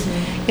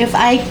 Mm-hmm. If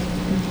I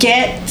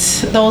get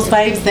those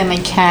vibes, then I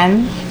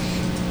can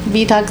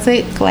be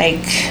toxic.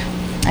 Like,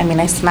 I mean,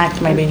 I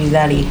smacked my baby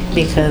daddy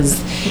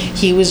because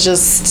he was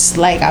just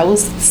like, I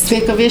was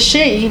sick of his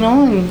shit, you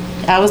know, and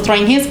I was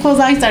throwing his clothes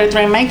out, he started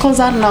throwing my clothes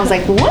out, and I was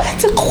like, what?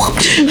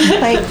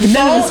 Like,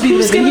 no,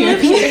 who's gonna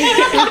live here?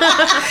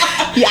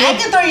 yeah, I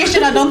can throw your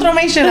shit out, don't throw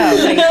my shit out.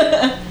 Like,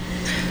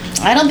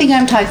 I don't think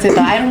I'm toxic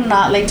though. I do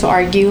not like to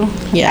argue.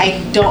 Yeah.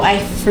 I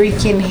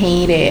freaking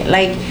hate it.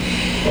 Like,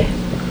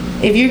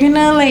 if you're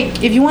gonna,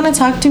 like, if you want to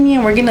talk to me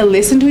and we're gonna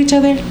listen to each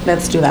other,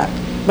 let's do that.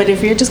 But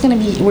if you're just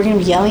we're gonna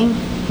be yelling,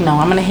 no,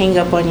 I'm gonna hang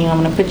up on you.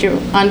 I'm gonna put you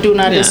on do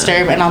not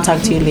disturb, and I'll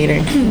talk to you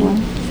later.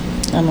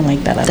 I don't like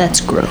that at all. That's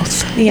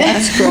growth. Yeah,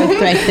 that's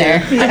growth right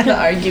there. I'm the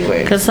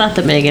arguer. That's not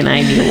the Megan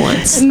I knew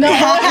once. No,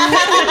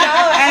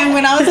 and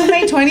when I was in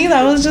my 20s,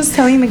 I was just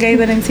telling the guy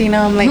that I'm seeing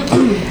now, I'm like,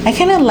 I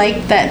kind of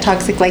like that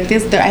toxic, like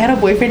this. I had a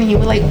boyfriend and he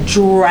would like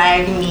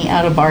drag me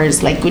out of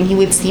bars. Like when he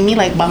would see me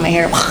like by my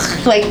hair,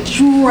 like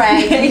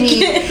drag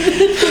me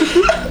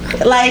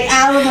like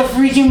out of the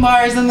freaking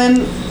bars. And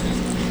then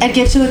I'd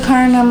get to the car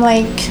and I'm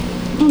like,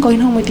 I'm going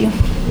home with you.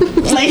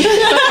 Like,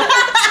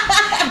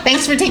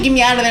 thanks for taking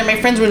me out of there. My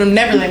friends would have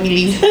never let me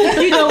leave.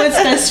 You know what's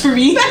best for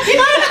me. It's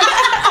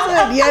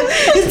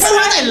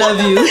I love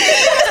you.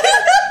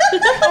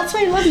 That's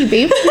why I love you,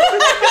 babe.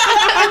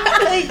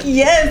 Like,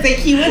 yes, like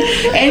he would.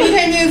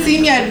 Anytime he would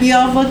see me, I'd be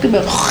all fucked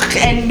up.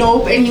 And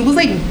nope. And he was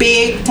like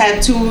big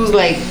tattoos.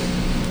 Like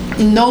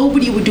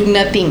nobody would do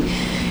nothing.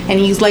 And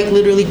he's like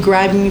literally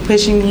grabbing me,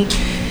 pushing me.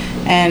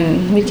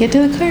 And we'd get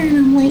to the car, and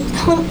I'm like,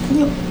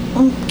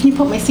 can you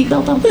put my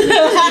seatbelt on?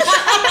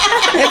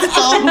 That's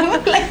all.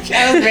 Like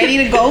I was ready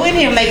to go with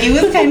him. Like it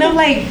was kind of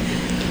like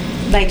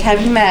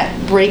having that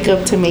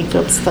breakup to make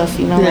up stuff,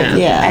 you know. Like,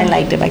 Yeah. I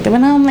liked it back then, but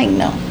now I'm like,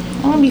 no,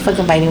 I don't wanna be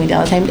fucking fighting with you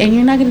all the time. And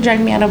you're not gonna drag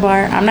me out of a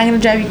bar. I'm not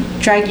gonna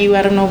drag you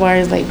out of no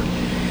bars. Like,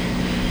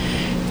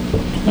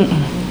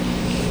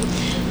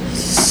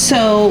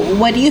 So,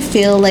 what do you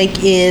feel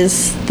like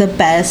is the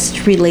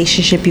best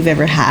relationship you've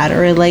ever had,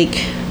 or like,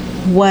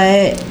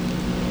 what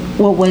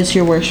was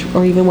your worst,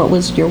 or even what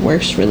was your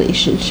worst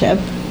relationship?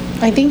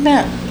 I think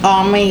that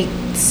all my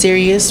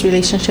serious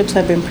relationships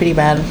have been pretty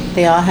bad.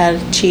 They all had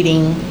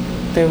cheating.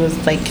 There was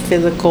like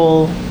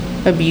physical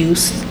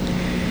abuse.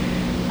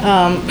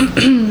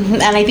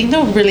 And I think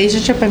the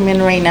relationship I'm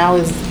in right now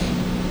is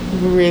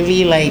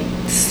really like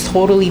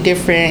totally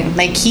different.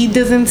 Like he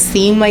doesn't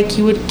seem like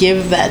he would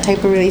give that type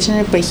of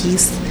relationship, but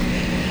he's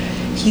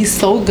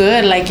so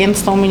good, like in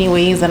so many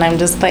ways. And I'm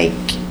just like,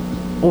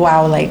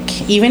 wow,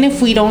 like even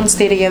if we don't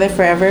stay together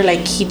forever,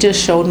 like he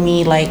just showed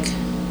me like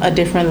a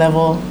different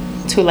level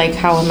to like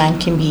how a man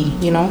can be,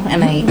 you know.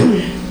 And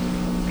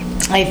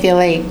I feel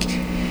like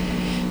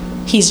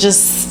he's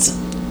just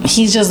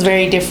he's just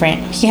very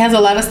different. He has a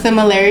lot of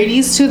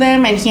similarities to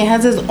them, and he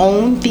has his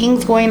own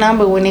things going on.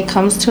 But when it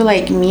comes to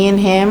like me and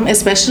him,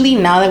 especially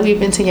now that we've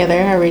been together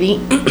already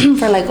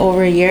for like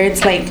over a year,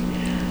 it's like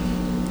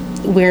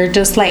we're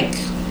just like,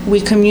 we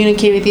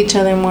communicate with each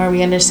other more,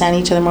 we understand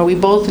each other more, we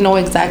both know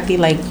exactly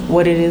like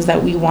what it is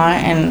that we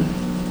want, and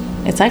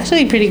it's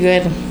actually pretty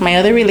good. My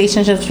other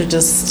relationships were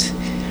just,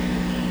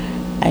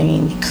 I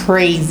mean,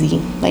 crazy,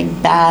 like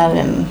bad,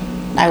 and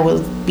I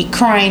would be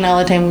crying all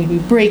the time. We'd be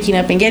breaking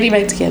up and getting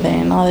back together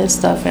and all this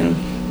stuff, and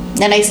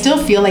I still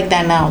feel like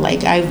that now.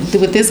 Like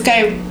with this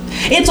guy,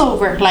 it's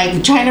over.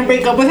 Like trying to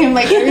break up with him,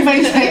 like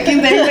everybody's like,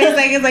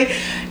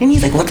 and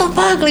he's like, "What the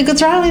fuck? Like,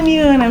 what's wrong with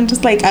you?" And I'm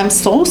just like, I'm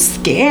so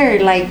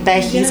scared, like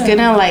that he's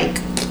gonna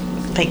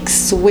like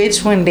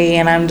switch one day,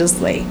 and I'm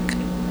just like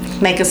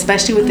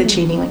especially with the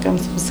cheating, like I'm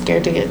so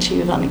scared to get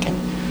cheated on again.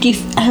 Do you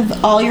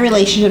have all your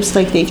relationships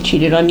like they've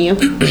cheated on you?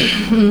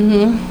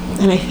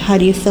 Mm-hmm. And how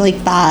do you feel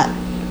like that?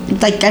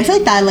 Like I feel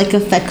like that like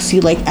affects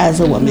you like as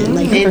a woman.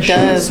 Like it for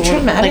does. Sure. It's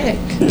traumatic.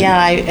 Like, yeah,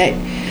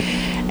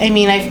 I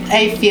mean,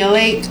 I feel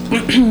like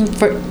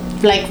for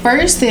like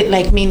first it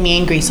like made me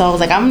angry, so I was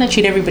like, I'm gonna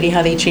treat everybody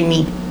how they treat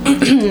me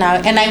now.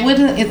 And I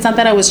wouldn't. It's not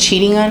that I was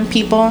cheating on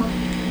people,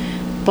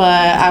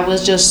 but I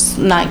was just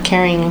not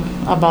caring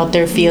about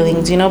their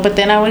feelings, you know. But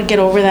then I would get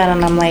over that,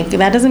 and I'm like,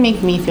 that doesn't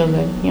make me feel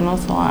good, you know.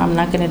 So I'm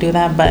not gonna do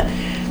that. But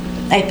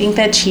I think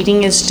that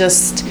cheating is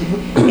just,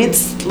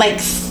 it's like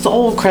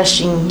soul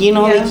crushing, you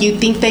know. Like you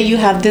think that you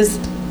have this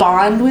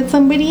bond with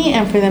somebody,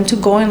 and for them to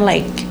go and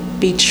like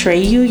betray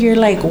you, you're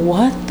like,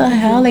 what the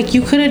hell? Like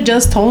you could have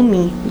just told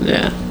me.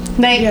 Yeah.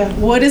 Like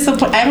what is the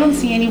point? I don't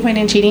see any point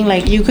in cheating.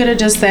 Like you could have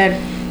just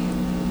said,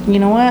 you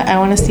know what, I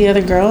want to see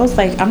other girls.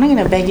 Like I'm not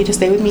gonna beg you to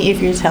stay with me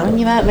if you're telling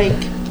me that. Like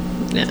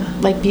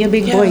like be a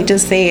big boy,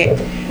 just say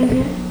it.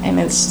 And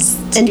it's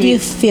just, and do you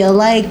feel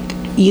like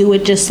you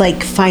would just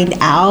like find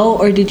out,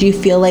 or did you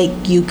feel like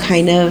you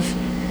kind of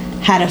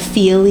had a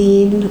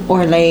feeling,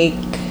 or like?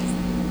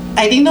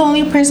 I think the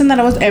only person that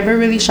I was ever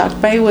really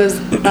shocked by was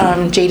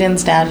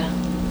Jaden's dad,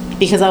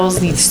 because I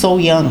was so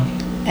young.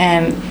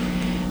 And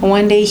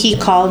one day he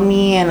called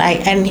me, and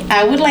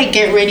I would like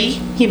get ready.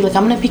 He'd be like,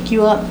 I'm gonna pick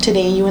you up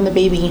today, you and the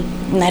baby.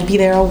 And I'd be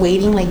there all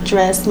waiting, like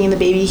dressed, me and the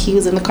baby. He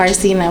was in the car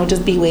seat, and I would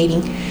just be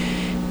waiting,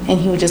 and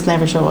he would just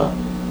never show up.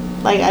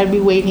 Like I'd be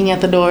waiting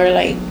at the door,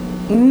 like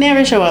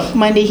never show up.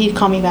 Monday he'd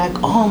call me back.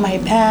 Oh, my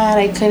bad,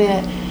 I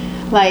couldn't.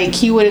 Like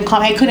he wouldn't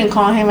call. I couldn't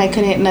call him. I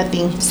couldn't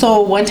nothing. So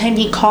one time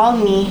he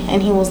called me,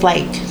 and he was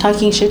like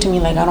talking shit to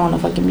me, like I don't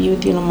want to fucking be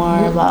with you no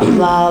more, blah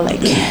blah. Like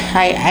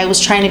I was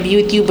trying to be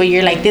with you, but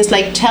you're like this,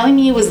 like telling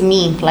me it was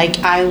me, like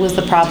I was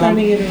the problem.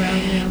 Trying to get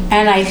around you.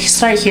 And I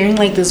started hearing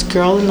like this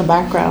girl in the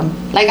background.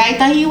 Like I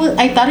thought it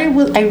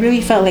was. I really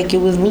felt like it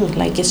was me.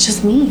 Like it's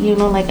just me, you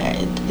know. Like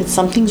it's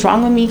something's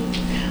wrong with me.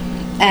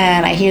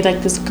 And I hear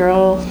like this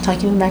girl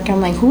talking in the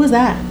background. I'm like, who is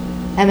that?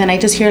 And then I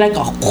just hear like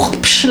a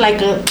whoosh,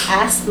 like a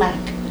ass smack.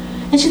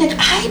 And she's like,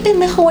 hi,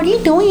 pendejo, what are you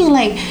doing?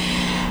 Like,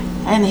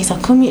 and he's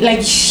like, come here. Like,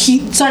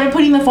 he started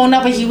putting the phone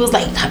up, and he was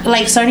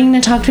like starting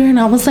to talk to her. And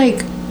I was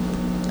like,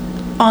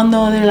 on the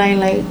other line,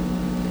 like,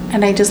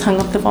 and I just hung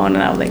up the phone,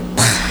 and I was like,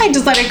 I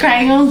just started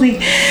crying. I was like,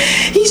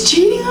 he's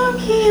cheating on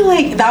me.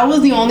 Like, that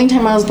was the only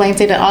time I was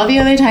blindsided. All the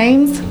other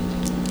times,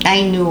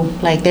 I knew.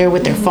 Like, they're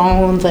with their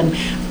phones and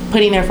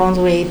putting their phones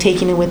away,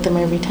 taking it with them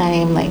every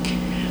time. Like,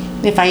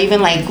 if I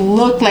even like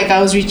looked like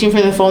I was reaching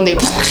for the phone, they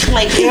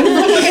like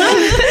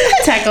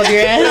tackled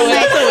your ass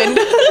out the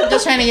window. I'm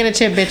just trying to get a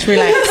chip, bitch.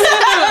 Relax.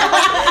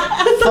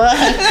 Fuck.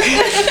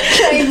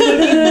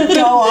 Like,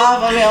 go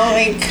off. I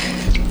mean,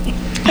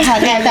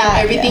 like,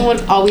 everything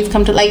would always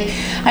come to, like,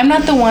 I'm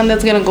not the one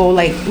that's gonna go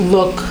like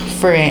look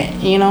for it,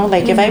 you know.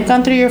 Like if I've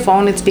gone through your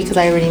phone, it's because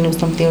I already knew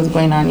something was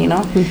going on, you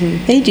know.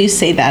 They do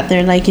say that.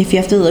 They're like, if you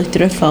have to look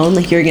through a phone,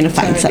 like you're gonna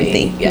find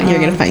something. You're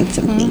gonna find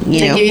something.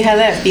 You know, like you have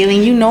that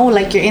feeling, you know,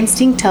 like your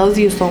instinct tells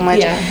you so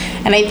much.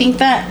 And I think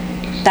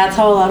that's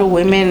how a lot of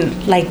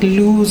women like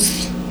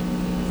lose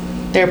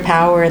their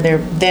power,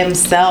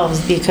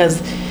 themselves,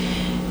 because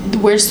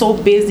we're so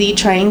busy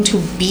trying to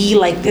be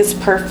like this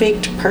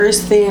perfect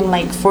person,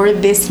 like for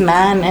this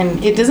man,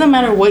 and it doesn't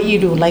matter what you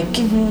do. Like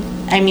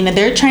I mean,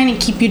 they're trying to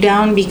keep you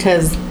down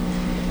because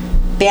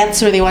that's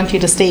where they want you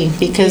to stay,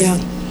 because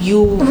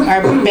you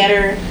are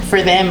better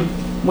for them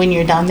when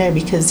you're down there,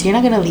 because you're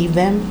not gonna leave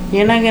them.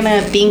 You're not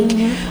gonna think,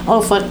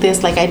 oh fuck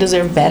this, like I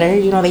deserve better.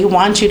 You know, they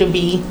want you to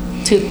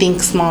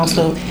think small.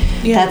 So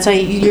that's why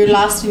you're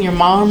lost in your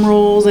mom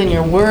roles and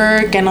your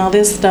work and all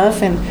this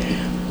stuff, and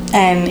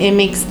it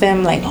makes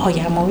them like, oh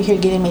yeah, I'm over here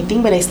getting my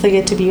thing, but I still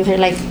get to be with her,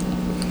 like,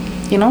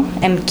 you know.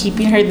 And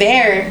keeping her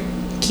there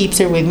keeps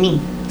her with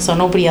me, so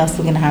nobody else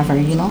is gonna have her,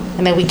 you know.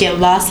 And then we get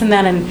lost in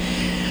that, and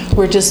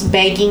we're just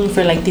begging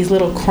for like these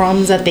little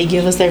crumbs that they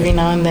give us every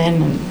now and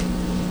then, and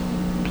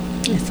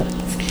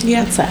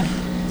it's sad.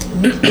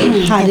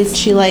 How did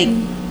she like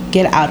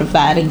get out of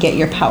that and get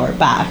your power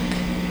back?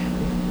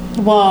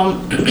 Well,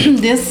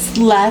 this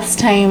last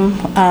time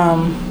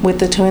with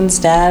the twins'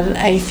 dad,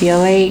 I feel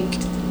like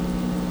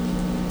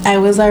I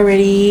was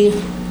already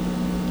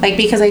Like,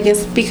 because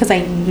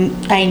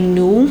I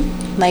knew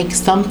like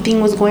something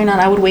was going on.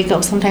 I would wake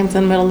up sometimes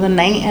in the middle of the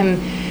night, and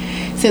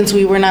since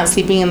we were not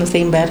sleeping in the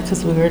same bed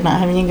because we were not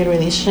having a good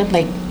relationship,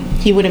 like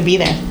he wouldn't be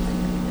there.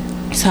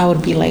 So I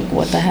would be like,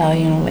 what the hell,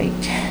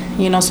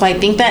 so I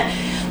think that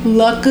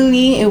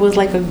luckily it was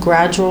like a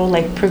gradual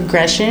like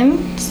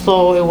progression,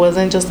 so it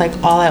wasn't just like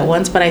all at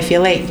once. But I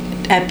feel like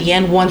at the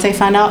end, once I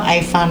found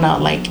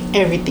out like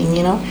everything,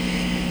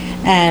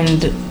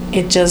 and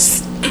it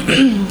just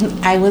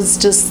I was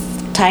just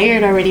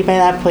tired already by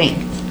that point.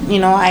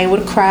 I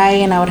would cry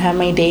and I would have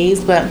my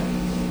days, but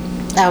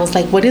I was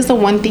like, what is the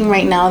one thing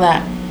right now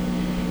that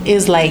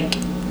is like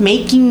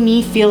making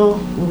me feel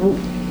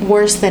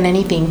worse than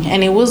anything?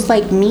 And it was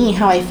like me,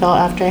 how I felt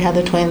after I had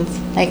the twins.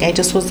 Like, I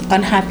just was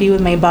unhappy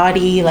with my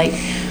body. Like,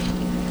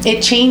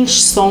 it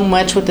changed so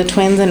much with the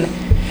twins, and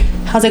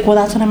I was like, well,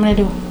 that's what I'm gonna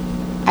do.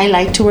 I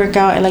like to work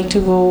out, I like to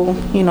go,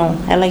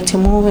 I like to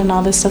move and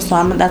all this stuff,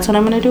 so that's what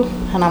I'm gonna do.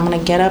 And I'm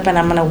gonna get up and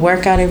I'm gonna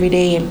work out every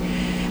day. And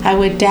I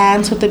would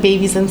dance with the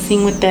babies and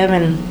sing with them.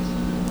 And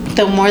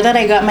the more that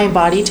I got my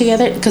body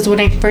together, because when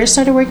I first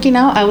started working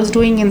out, I was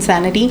doing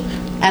Insanity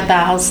at the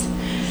house.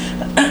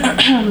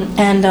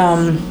 And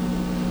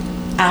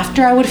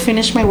after I would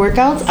finish my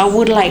workouts, I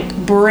would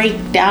like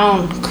break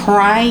down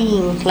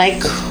crying.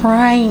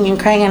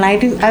 And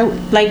I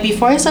like,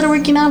 before I started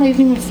working out, I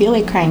didn't even feel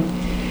like crying.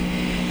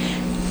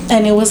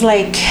 And it was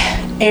like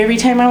every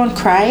time I would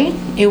cry,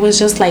 it was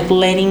just like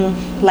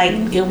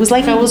it was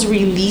like I was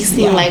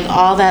releasing like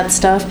all that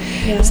stuff.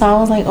 So I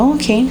was like,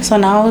 okay. So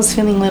now I was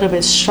feeling a little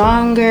bit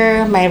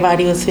stronger, my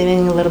body was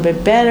feeling a little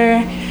bit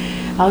better.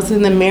 I was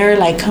in the mirror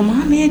like, come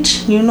on,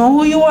 bitch, you know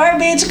who you are,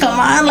 bitch, come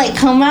on, like,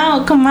 come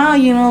out,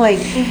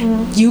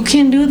 you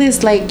can do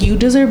this, like, you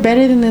deserve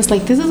better than this,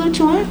 like, this is what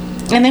you want.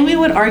 And then we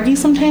would argue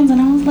sometimes,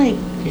 and I was like,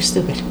 you're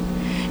stupid,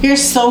 you're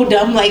so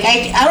dumb, like,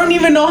 I don't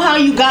even know how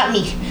you got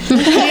me. And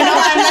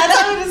that's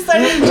how it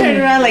started to turn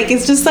around. Like,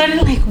 it's just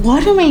started like,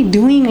 what am I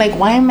doing? Like,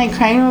 why am I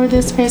crying over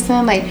this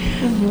person? Like,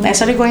 I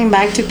started going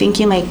back to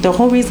thinking like the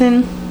whole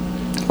reason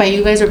why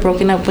you guys were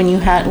broken up when you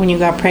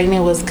got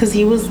pregnant was because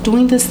he was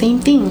doing the same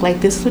thing. Like,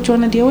 this is what you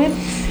want to deal with?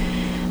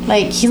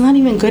 Like, he's not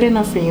even good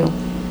enough for you.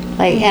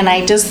 Like, and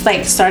I just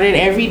like started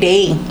every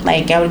day.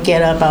 Like, I would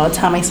get up, I would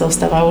tell myself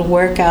stuff, I would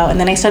work out, and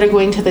then I started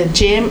going to the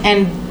gym,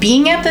 and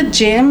being at the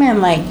gym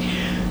and like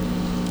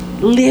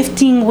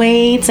lifting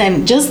weights,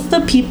 and just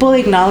the people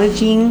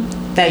acknowledging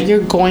that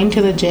you're going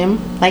to the gym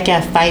like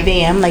at 5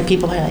 a.m. like,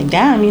 people are like,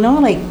 damn,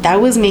 like,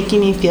 that was making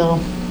me feel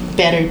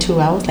better too.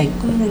 I was like,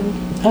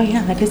 oh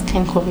yeah, that is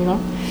kind of cool,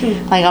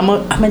 like, I'm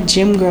a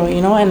gym girl,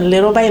 and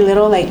little by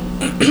little, like,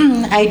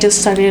 I just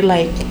started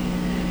like,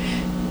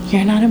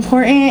 you're not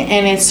important,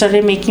 and it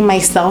started making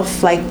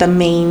myself like the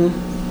main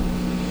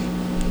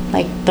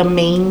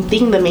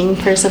thing, the main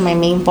person, my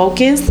main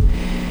focus.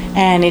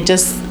 And it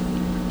just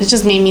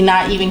made me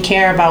not even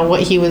care about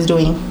what he was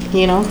doing,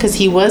 because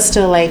he was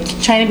still like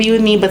trying to be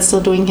with me, but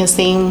still doing his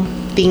same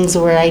things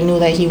where I knew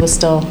that he was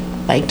still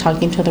like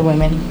talking to the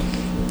women.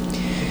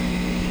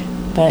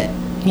 But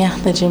yeah,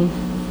 the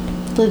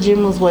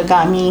gym was what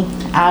got me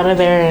out of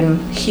there and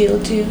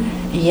healed you.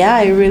 Yeah,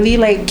 I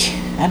really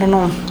I don't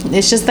know.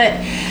 It's just that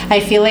I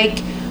feel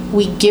like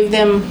we give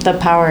them the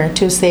power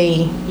to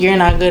say, you're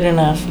not good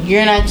enough,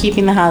 you're not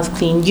keeping the house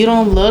clean, you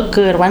don't look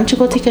good, why don't you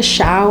go take a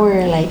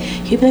shower? Like,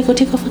 he'd be like, go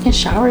take a fucking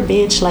shower,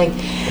 bitch. Like,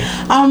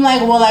 I'm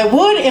like, well, I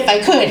would if I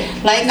could.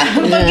 Like,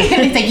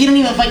 it's like, you don't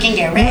even fucking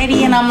get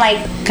ready. And I'm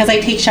like, because I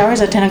take showers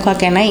at 10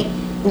 o'clock at night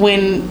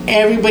when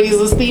everybody's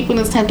asleep, when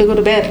it's time to go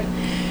to bed.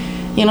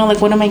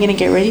 Like, what am I gonna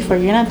get ready for?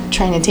 You're not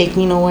trying to take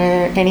me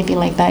nowhere, anything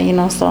like that,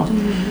 so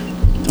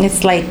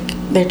it's like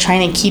they're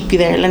trying to keep you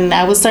there. And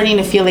I was starting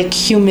to feel like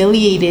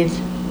humiliated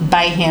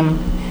by him,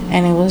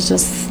 and it was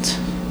just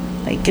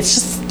like, it's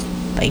just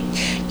like,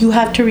 you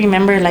have to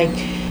remember, like,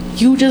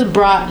 you just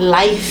brought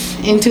life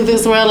into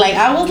this world. Like,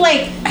 I was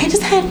like, I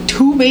just had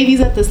 2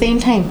 babies at the same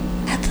time,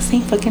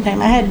 fucking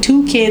time. I had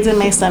 2 kids in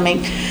my stomach.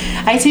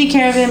 I take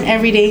care of him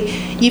every day.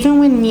 Even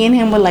when me and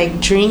him would like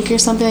drink or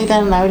something like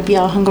that, and I would be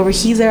all hungover,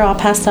 he's there all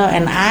passed out,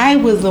 and I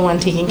was the one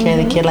taking care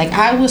of the kid. Like,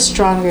 I was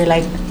stronger.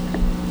 Like,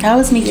 I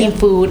was making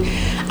food,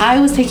 I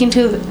was taking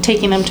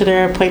them to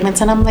their appointments,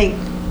 and I'm like,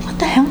 what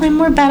the hell, I'm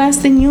more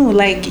badass than you.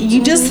 Like,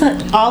 you just,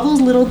 all those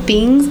little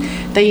things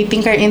that you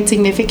think are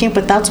insignificant,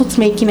 but that's what's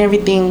making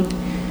everything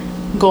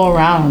go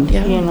around.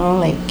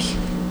 Like,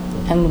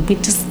 and we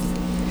just,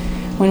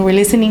 when we're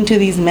listening to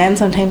these men,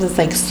 sometimes it's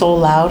like so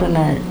loud, and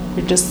our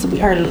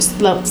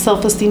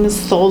self-esteem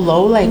is so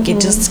low, like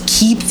it just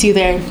keeps you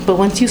there. But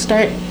once you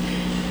start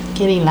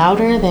getting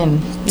louder,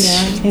 then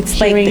it's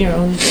like your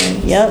own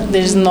voice. Yep,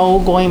 there's no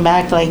going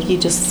back. Like, you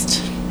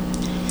just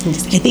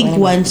I think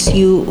once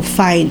you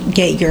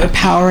get your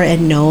power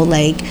and know,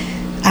 like,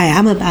 I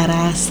am a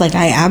badass, like,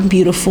 I am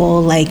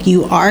beautiful, like,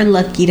 you are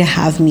lucky to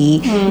have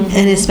me.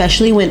 And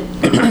especially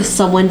when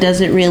someone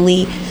doesn't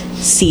really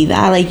see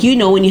that, like,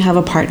 when you have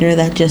a partner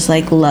that just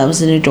like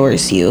loves and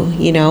adores you,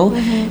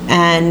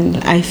 and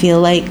I feel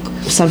like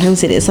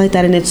sometimes it is like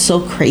that, and it's so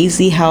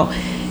crazy how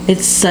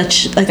it's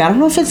such, like, I don't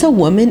know if it's a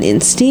woman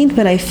instinct,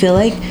 but I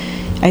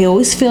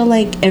always feel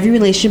like every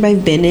relationship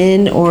I've been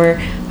in,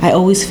 or I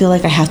always feel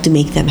like I have to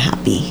make them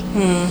happy.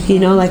 You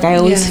know, like I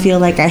always feel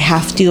like I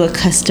have to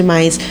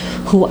customize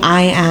who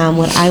I am,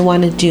 what I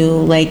want to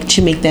do, like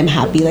to make them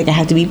happy. Like I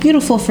have to be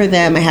beautiful for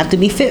them. I have to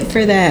be fit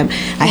for them.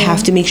 I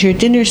have to make sure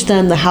dinner's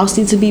done. The house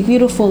needs to be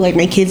beautiful. Like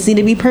my kids need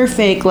to be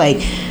perfect.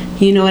 Like,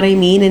 you know what I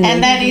mean?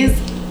 And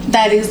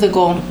that is the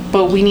goal,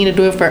 but we need to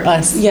do it for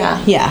us.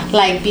 Yeah.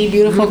 Like, be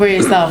beautiful for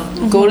yourself.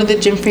 Go to the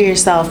gym for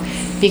yourself.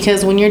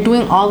 Because when you're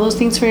doing all those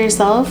things for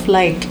yourself,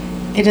 like,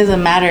 it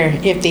doesn't matter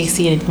if they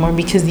see it anymore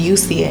because you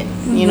see it,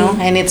 you know?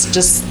 And it's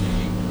just...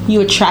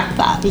 You attract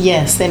that.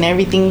 Yes, and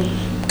everything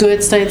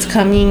good starts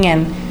coming.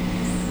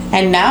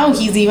 And now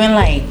he's even,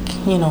 like,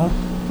 you know,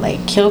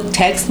 like, he'll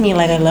text me,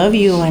 like, I love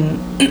you. And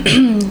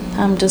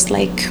I'm just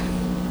like...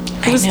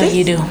 I know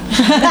you do.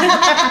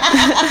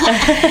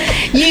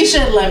 You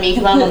should love me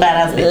because I'm a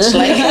badass bitch.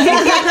 Like,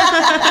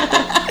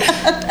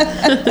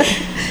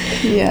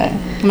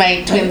 yeah,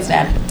 my twin's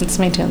dad. It's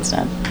my twin's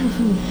dad.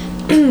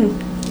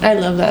 I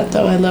love that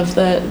though. I love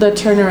the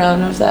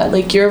turnaround of that.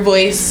 Like your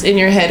voice in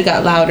your head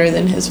got louder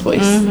than his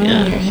voice in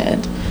your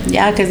head.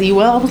 Yeah, because he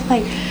will. I was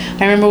like,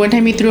 I remember one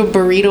time he threw a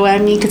burrito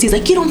at me because he's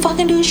like, you don't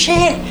fucking do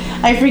shit.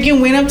 I freaking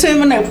went up to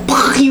him and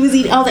he was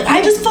eating. I was like,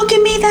 I just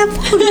fucking made that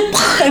food.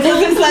 I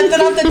fucking slapped it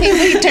off the table.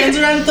 He turns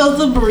around and throws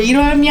the burrito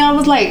at me. I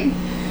was like,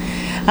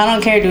 I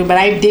don't care, dude, but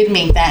I did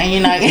make that. And, you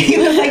know, he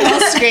was like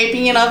all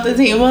scraping it off the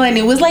table. And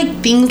it was like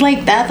things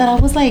like that I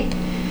was like,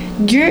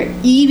 you're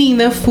eating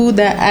the food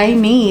that I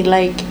made.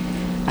 Like,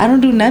 I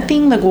don't do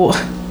nothing. Like, well,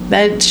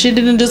 that shit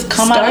didn't just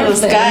come out of the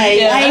sky.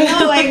 Yeah. I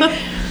know, like...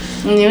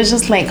 And it was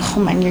just like, oh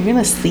man, you're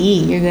gonna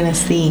see.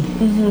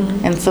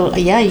 And so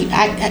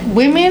yeah,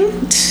 women,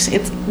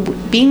 it's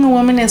being a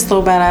woman is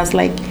so badass.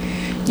 Like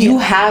you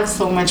have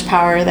so much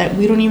power that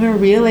we don't even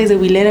realize that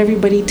we let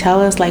everybody tell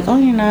us like, oh,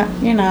 you're not.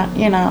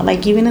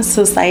 Like even in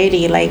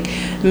society, like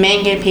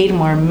men get paid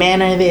more,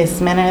 men are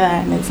this, men are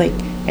that, and it's like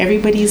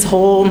everybody's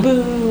whole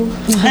boo.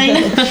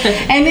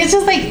 And it's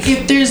just like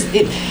if there's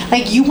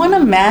like you want a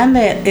man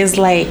that is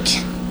like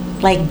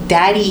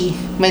daddy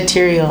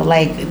material.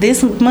 Like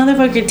this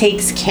motherfucker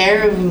takes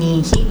care of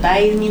me. He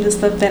buys me the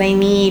stuff that I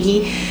need.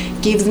 He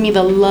gives me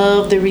the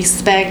love, the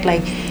respect.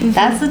 Like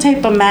that's the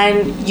type of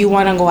man you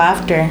want to go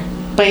after.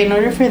 But in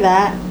order for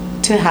that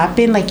to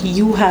happen, like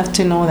you have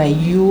to know that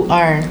you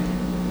are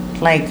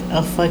like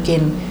a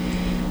fucking,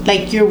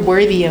 like you're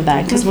worthy of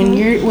that. Because when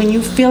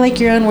you feel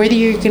like you're unworthy,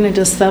 you're gonna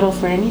just settle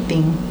for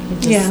anything.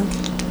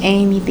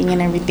 Anything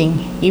and everything,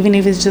 even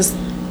if it's just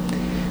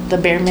the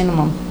bare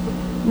minimum.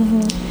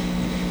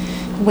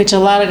 Which a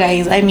lot of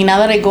guys, I mean, now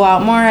that I go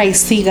out more, I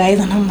see guys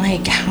and I'm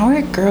like, how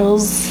are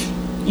girls,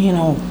 you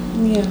know,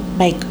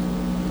 like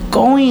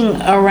going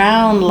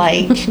around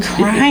like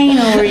crying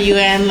over you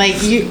and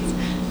like you,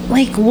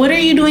 like what are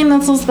you doing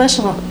that's so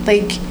special?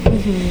 Like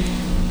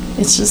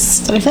it's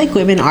just, I feel like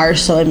women are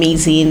so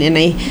amazing, and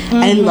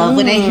I love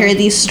when I hear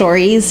these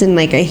stories and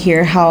like I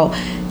hear how,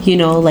 you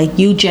know, like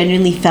you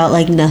genuinely felt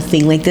like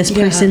nothing, like this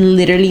person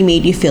literally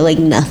made you feel like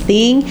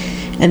nothing.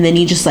 And then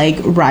you just like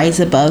rise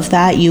above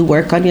that. You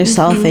work on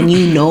yourself, and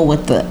you know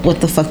what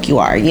the fuck you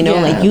are. You know,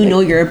 like you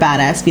know you're a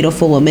badass,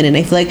 beautiful woman. And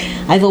I feel like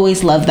I've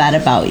always loved that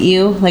about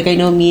you. Like I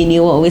know me and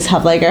you will always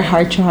have like our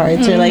heart to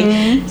hearts, or like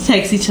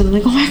text each other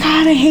like, oh my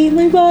god, I hate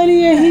my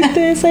body. I hate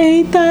this. I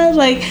hate that.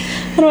 Like,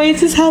 why is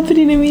this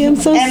happening to me? I'm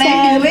so sad. And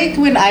I feel like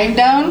when I'm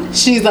down,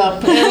 she's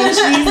up. And when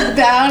she's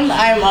down,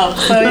 I'm up.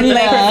 So it's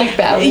like perfect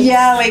balance.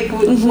 Yeah, like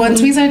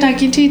once we start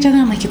talking to each other,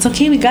 I'm like, it's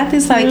okay, we got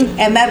this. Like,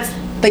 and that's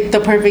like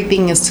the perfect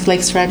thing is to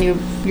like surround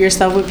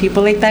yourself with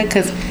people like that,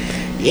 because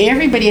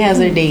everybody has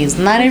their days.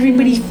 Not every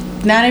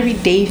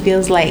day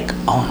feels like,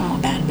 oh, I'm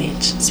a bad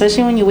bitch.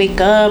 Especially when you wake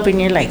up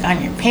and you're like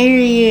on your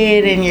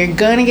period and you're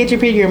gonna get your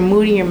period, you're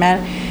moody, you're mad.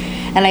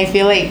 And I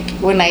feel like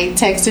when I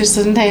text her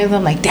sometimes,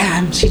 I'm like,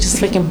 damn, she just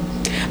fucking,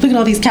 look at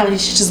all these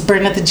calories she just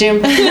burned at the gym.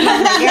 I'm like,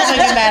 you're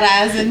fucking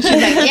badass. And she's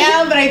like,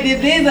 yeah, but I did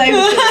this, I did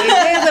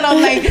this. And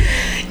I'm like,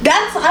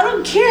 I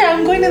don't care.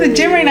 I'm going to the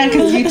gym right now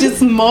because you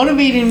just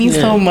motivated me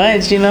so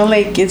much, you know?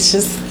 Like, it's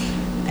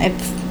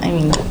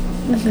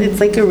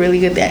like a really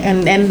good day.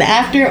 And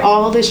after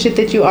all the shit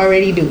that you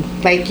already do,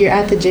 like you're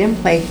at the gym,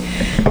 like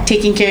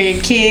taking care of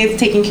your kids,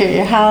 taking care of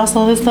your house,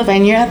 all this stuff,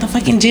 and you're at the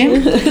fucking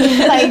gym,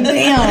 like,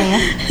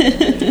 damn.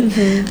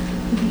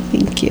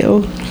 Thank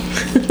you.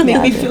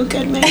 Made me feel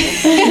good, man.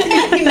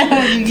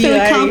 I feel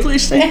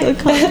accomplished.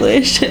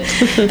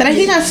 But I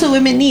think that's what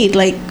women need,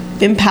 like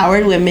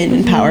empowered women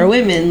empower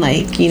women,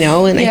 like, you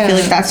know, and I feel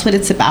like that's what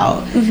it's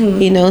about,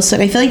 you know. So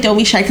I feel like don't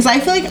be shy, because I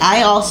feel like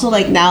I also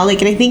like now,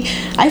 like, and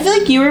I feel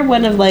like you were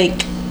one of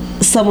like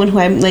someone who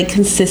I'm like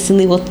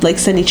consistently will like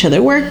send each other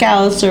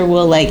workouts, or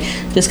will like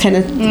just kind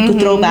of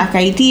throw back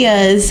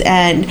ideas.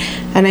 And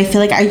And I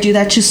feel like I do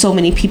that to so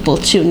many people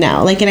too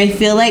now. Like, and I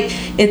feel like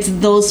it's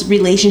those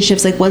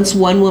relationships, like once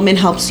one woman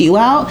helps you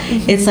out,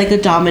 it's like a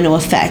domino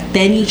effect.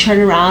 Then you turn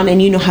around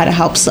and you know how to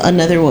help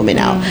another woman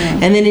out.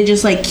 And then it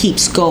just like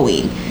keeps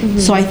going.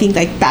 So I think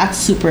like that's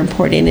super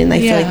important. And I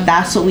feel like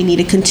that's what we need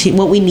to continue,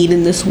 what we need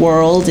in this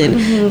world,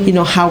 and you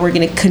know, how we're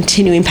going to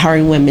continue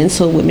empowering women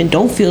so women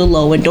don't feel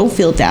low and don't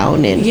feel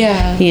down. And,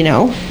 you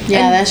know.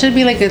 Yeah, that should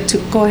be like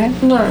go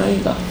ahead. No,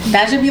 you go.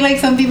 That should be like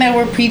something that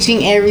we're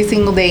preaching every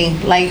single day,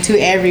 like to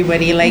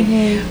everybody. Like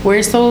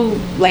we're so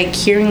like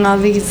hearing all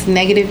these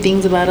negative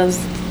things about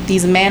us.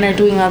 These men are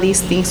doing all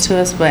these things to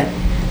us, but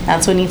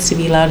that's what needs to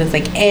be loud. It's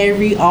like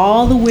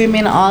all the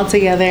women all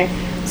together,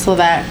 so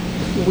that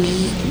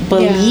we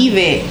believe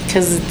it.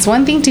 Because it's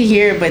one thing to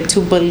hear, but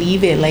to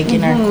believe it, like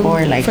in our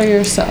core, like for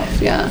yourself.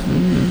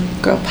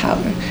 Girl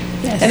power.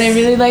 Yes. And I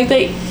really like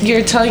that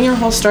you're telling your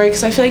whole story,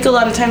 because I feel like a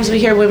lot of times we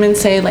hear women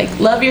say like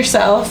love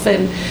yourself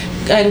and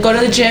go to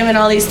the gym and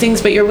all these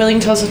things, but you're willing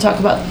to also talk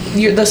about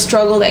the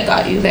struggle that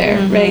got you there,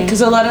 right?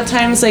 Because a lot of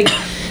times, like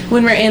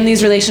when we're in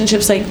these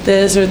relationships like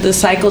this or the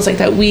cycles like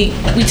that, we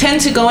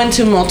tend to go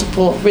into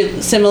multiple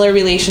similar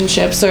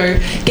relationships or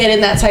get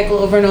in that cycle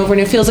over and over,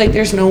 and it feels like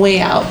there's no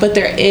way out, but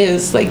there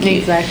is. Like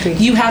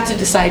you have to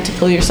decide to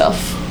pull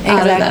yourself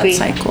out of that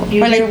cycle.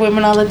 You hear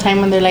women all the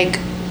time when they're like,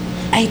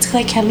 I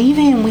can't leave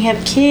him, we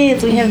have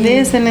kids, we have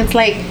this, and it's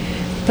like,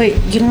 but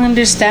you don't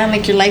understand,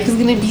 like your life is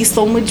gonna be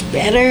so much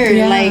better.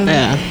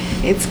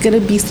 It's gonna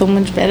be so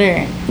much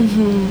better.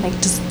 Like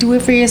just do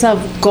it for yourself.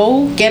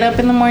 Go get up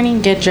in the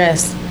morning, get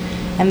dressed,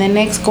 and then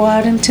next go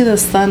out into the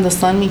sun. The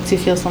sun makes you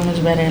feel so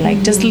much better.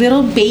 Like just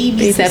little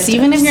baby steps.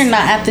 Even if you're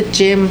not at the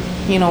gym,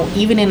 you know,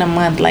 even in a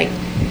month, like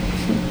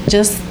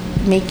just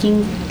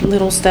making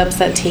little steps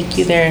that take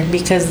you there,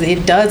 because it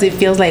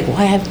feels like, well,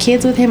 I have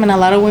kids with him, and a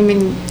lot of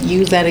women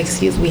use that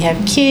excuse. We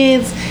have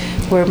kids,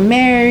 we're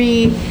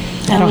married,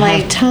 I don't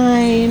have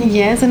time.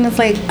 Yes, and it's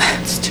like,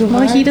 it's too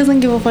hard. Well, he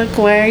doesn't give a fuck.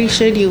 Why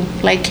should you?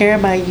 Like, care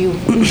about you.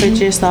 Put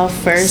yourself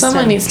first.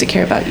 Someone needs to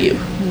care about you.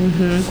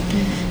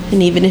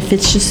 And even if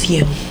it's just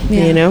you,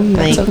 you know,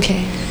 that's like,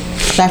 okay.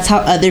 That's how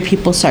other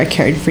people start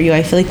caring for you.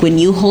 I feel like when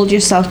you hold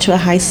yourself to a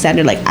high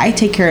standard, like I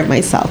take care of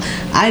myself,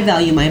 I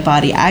value my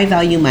body, I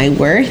value my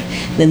worth,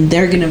 then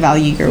they're gonna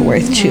value your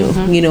worth too.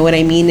 You know what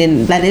I mean?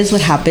 And that is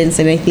what happens.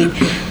 And I think,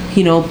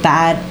 you know,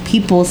 bad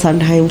people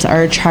sometimes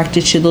are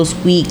attracted to those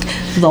weak,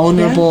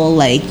 vulnerable,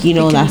 like, you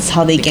know, that's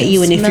how they get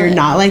you. And if you're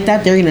not like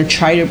that, they're gonna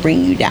try to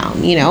bring you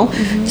down, you know.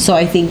 So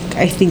I think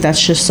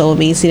that's just so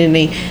amazing, and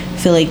I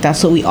feel like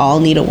that's what we all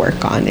need to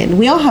work on. And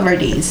we all have our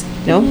days,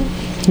 you know.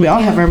 We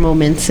all have our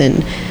moments,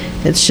 and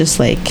it's just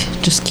like,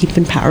 just keep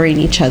empowering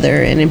each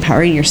other and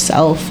empowering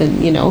yourself,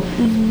 and you know.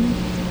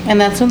 And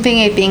that's one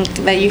thing I think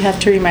that you have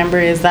to remember,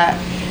 is that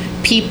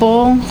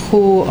people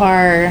who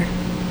are,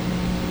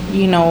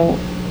 you know,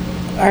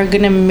 are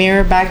gonna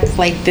mirror back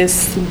like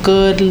this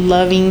good,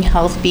 loving,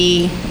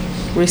 healthy,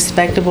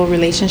 respectable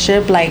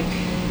relationship. Like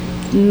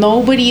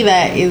nobody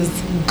that is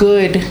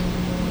good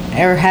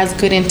or has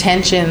good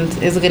intentions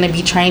is gonna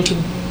be trying to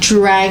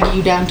drag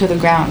you down to the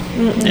ground.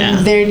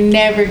 They're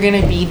never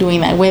gonna be doing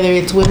that, whether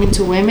it's women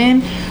to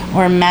women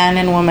or man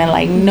and woman.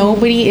 Like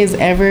nobody is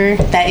ever,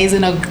 that is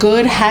in a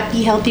good,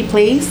 happy, healthy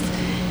place,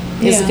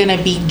 is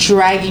gonna be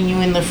dragging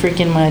you in the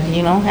freaking mud,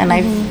 you know. And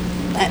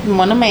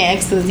one of my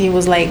exes, he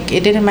was like,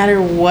 it didn't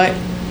matter what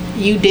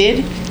you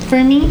did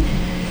for me,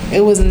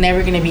 it was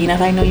never gonna be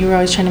enough. I know you were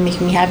always trying to make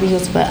me happy,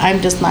 but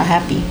I'm just not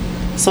happy.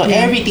 So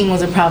everything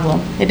was a problem.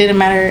 It didn't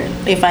matter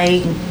if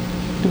I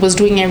was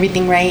doing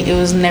everything right, it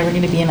was never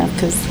going to be enough,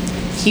 because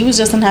he was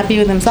just unhappy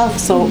with himself.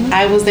 So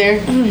I was there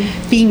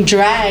being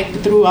dragged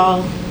through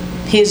all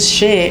his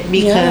shit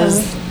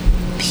because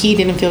he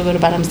didn't feel good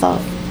about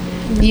himself,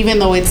 even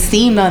though it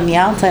seemed on the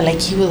outside like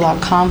he was all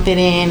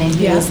confident and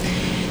he was.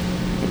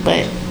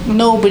 But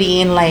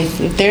nobody in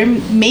life, if they're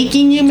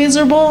making you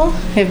miserable,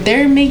 if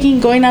they're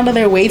going out of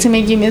their way to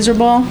make you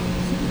miserable,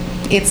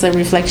 it's a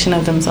reflection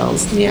of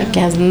themselves. It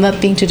has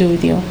nothing to do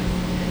with you.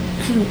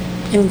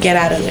 And get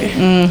out of there.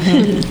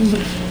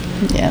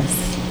 Yes.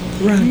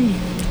 Run.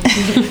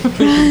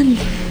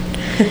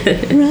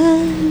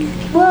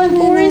 Run,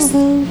 Boris.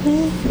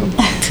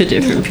 To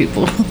different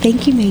people.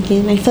 Thank you,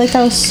 Megan. I feel like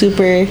that was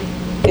super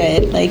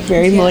good. Like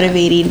very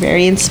motivating,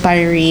 very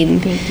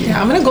inspiring. Thank you.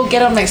 I'm gonna go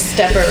get on my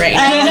stepper right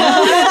now. I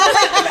know.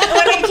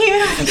 When I came,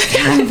 I was like,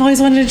 God, I've always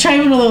wanted to try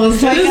one of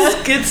those. Like,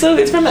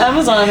 It's from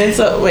Amazon. And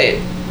so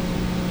wait.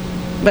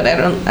 But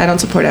I don't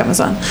support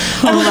Amazon.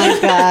 Oh my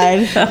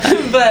god.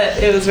 But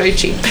it was very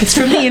cheap. It's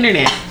from the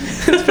internet.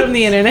 It's from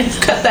the internet.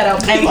 Cut that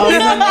out. I'm always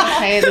on my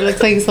head. It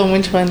looks like so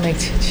much fun. Like,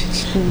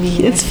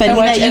 it's funny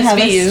that you have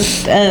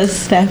a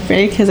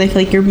stepper, because I feel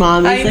like your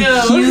mom is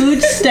a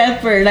huge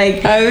stepper.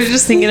 Like, I was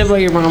just thinking about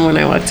your mom when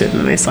I walked in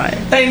and I saw it.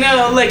 I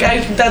know. Like,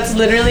 that's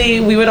literally,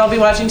 we would all be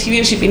watching TV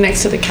and she'd be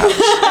next to the couch.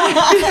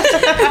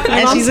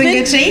 And she's in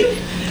good shape?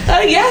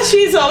 Yeah,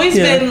 she's always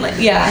been, Like,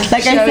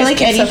 I feel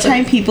like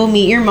anytime people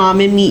meet your mom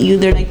and meet you,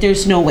 they're like,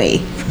 there's no way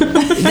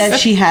that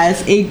she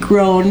has a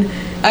grown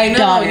I know.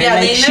 daughter. Yeah,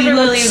 Like, they she never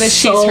looks believe that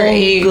she's so her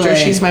age or good.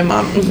 she's my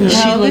mom.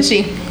 How old is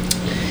she?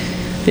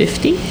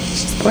 50?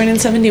 Born in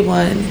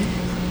 71.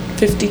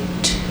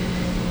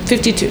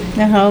 52.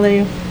 And how old are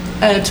you?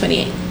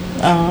 28.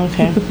 Oh,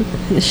 okay.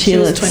 She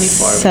was looks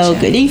 24 when so she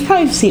good. You've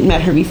probably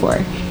met her before.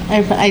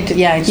 I just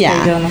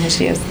Yeah. don't know who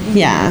she is.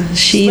 Yeah,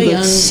 she So looks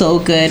young. so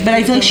good. But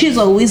I feel like she's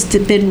always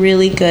been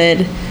really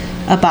good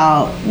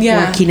about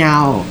Yeah. working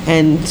out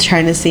and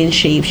trying to stay in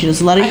shape. She does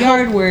a lot of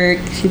yard work.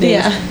 She does.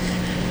 Yeah.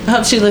 I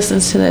hope she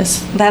listens to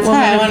this. That's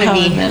Woman how I want to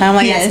be. empowerment. I'm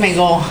like, Yes. that's my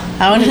goal.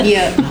 I want to be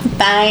a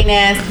fine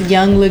ass,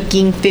 young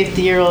looking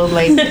 50-year-old,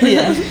 like,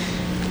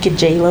 get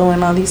J-Lo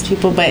and all these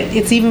people. But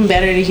it's even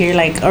better to hear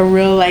like a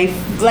real life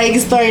like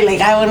story.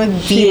 Like, I want to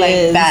be She like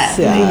is, that.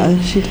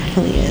 Yeah, she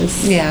definitely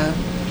is. Yeah.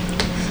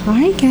 All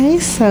right,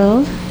 guys.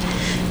 So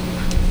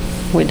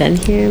We're done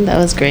here. That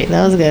was great.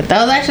 That was good.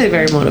 That was actually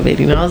very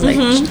motivating. I was like,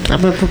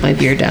 I'm gonna put my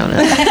beer down.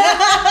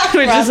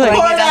 We're just like,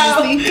 Pour it out.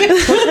 Pour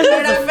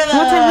it out for the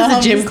what time does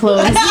the gym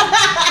close?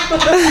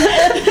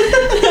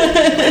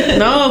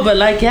 No, but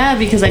like, yeah,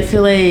 because I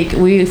feel like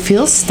we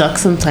feel stuck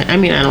sometimes. I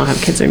mean, I don't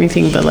have kids or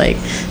anything, but like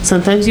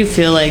sometimes you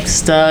feel like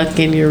stuck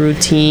in your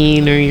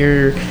routine or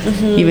your,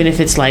 even if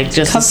it's like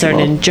just a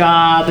certain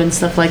job and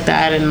stuff like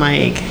that, and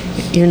like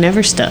you're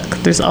never stuck.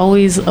 There's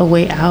always a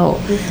way out.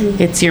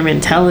 It's your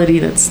mentality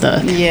that's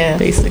stuck. Yeah.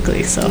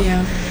 Basically. So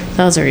Yeah.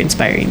 that was very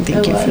inspiring.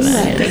 Thank you for was.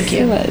 that. Thank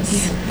you.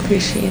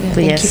 Appreciate it. But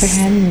Thank yes, you for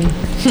having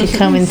me to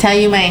come and tell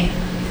you my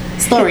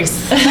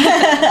stories.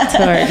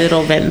 to our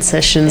little vent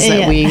sessions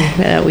that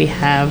we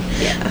have.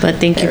 But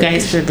thank you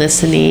guys for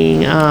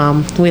listening.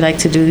 We like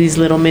to do these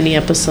little mini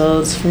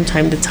episodes from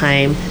time to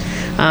time.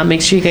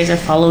 Make sure you guys are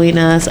following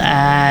us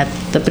at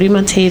the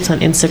Prima Tapes on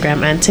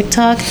Instagram and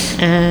TikTok,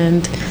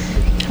 and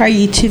our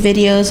YouTube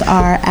videos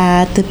are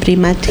at the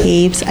Prima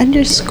Tapes _.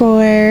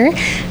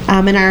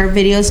 And our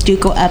videos do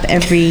go up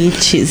every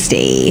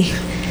Tuesday.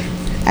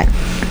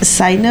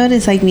 Side note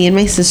is like me and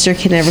my sister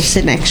can never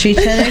sit next to each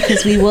other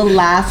because we will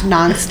laugh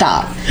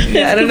nonstop.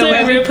 Yeah, I don't know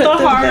where we put the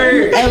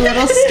heart. A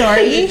little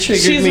story.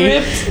 She's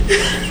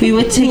ripped. We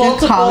would take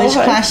Multiple a college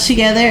hearts. class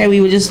together and we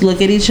would just look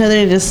at each other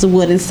and just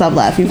wouldn't stop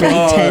laughing for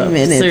like 10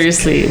 minutes.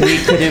 seriously, we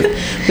couldn't.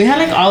 We had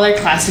like all our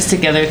classes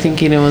together,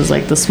 thinking it was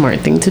like the smart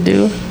thing to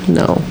do.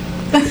 No.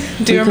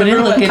 Do you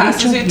remember what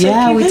classes we took?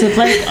 Yeah, we took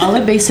like all the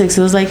basics.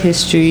 It was like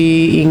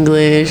history,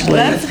 English. Like,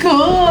 That's cool.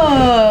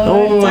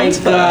 oh my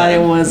god,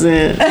 it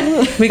wasn't.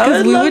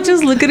 Because we would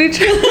just look at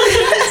each other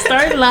and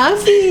start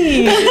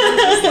laughing.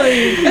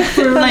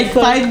 For like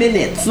 5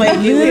 minutes. Like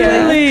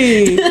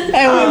Literally.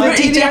 And would the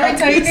teacher ever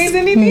tell you guys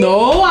anything?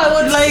 No, I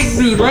would like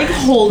be like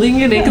holding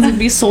it in because it'd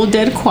be so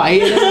dead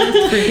quiet in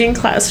the freaking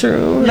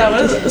classroom. That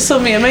was so.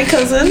 Me and my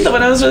cousin, the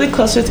one I was really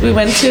close with, we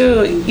went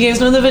to. You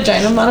guys know the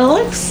vagina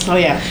monologues? Oh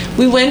yeah.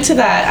 We went to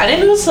that. I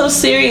didn't know it was so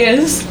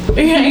serious,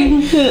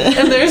 right?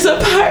 And there's a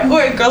part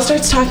where a girl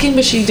starts talking,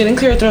 but she didn't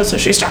clear her throat, so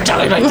she started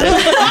talking like this.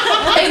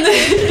 And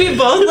then we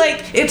both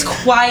like, it's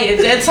quiet,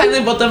 dead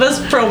silent. Both of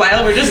us for a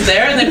while we're just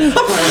there, and then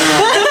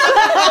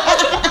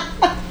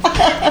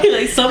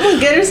Like, someone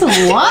get her some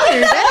water.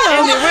 and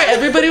then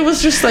everybody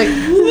was just like,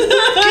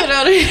 get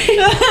out of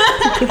here.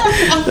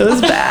 It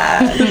was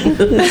bad.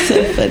 That's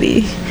so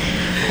funny.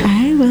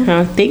 I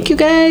will. Thank you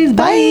guys.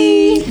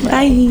 Bye.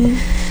 Bye.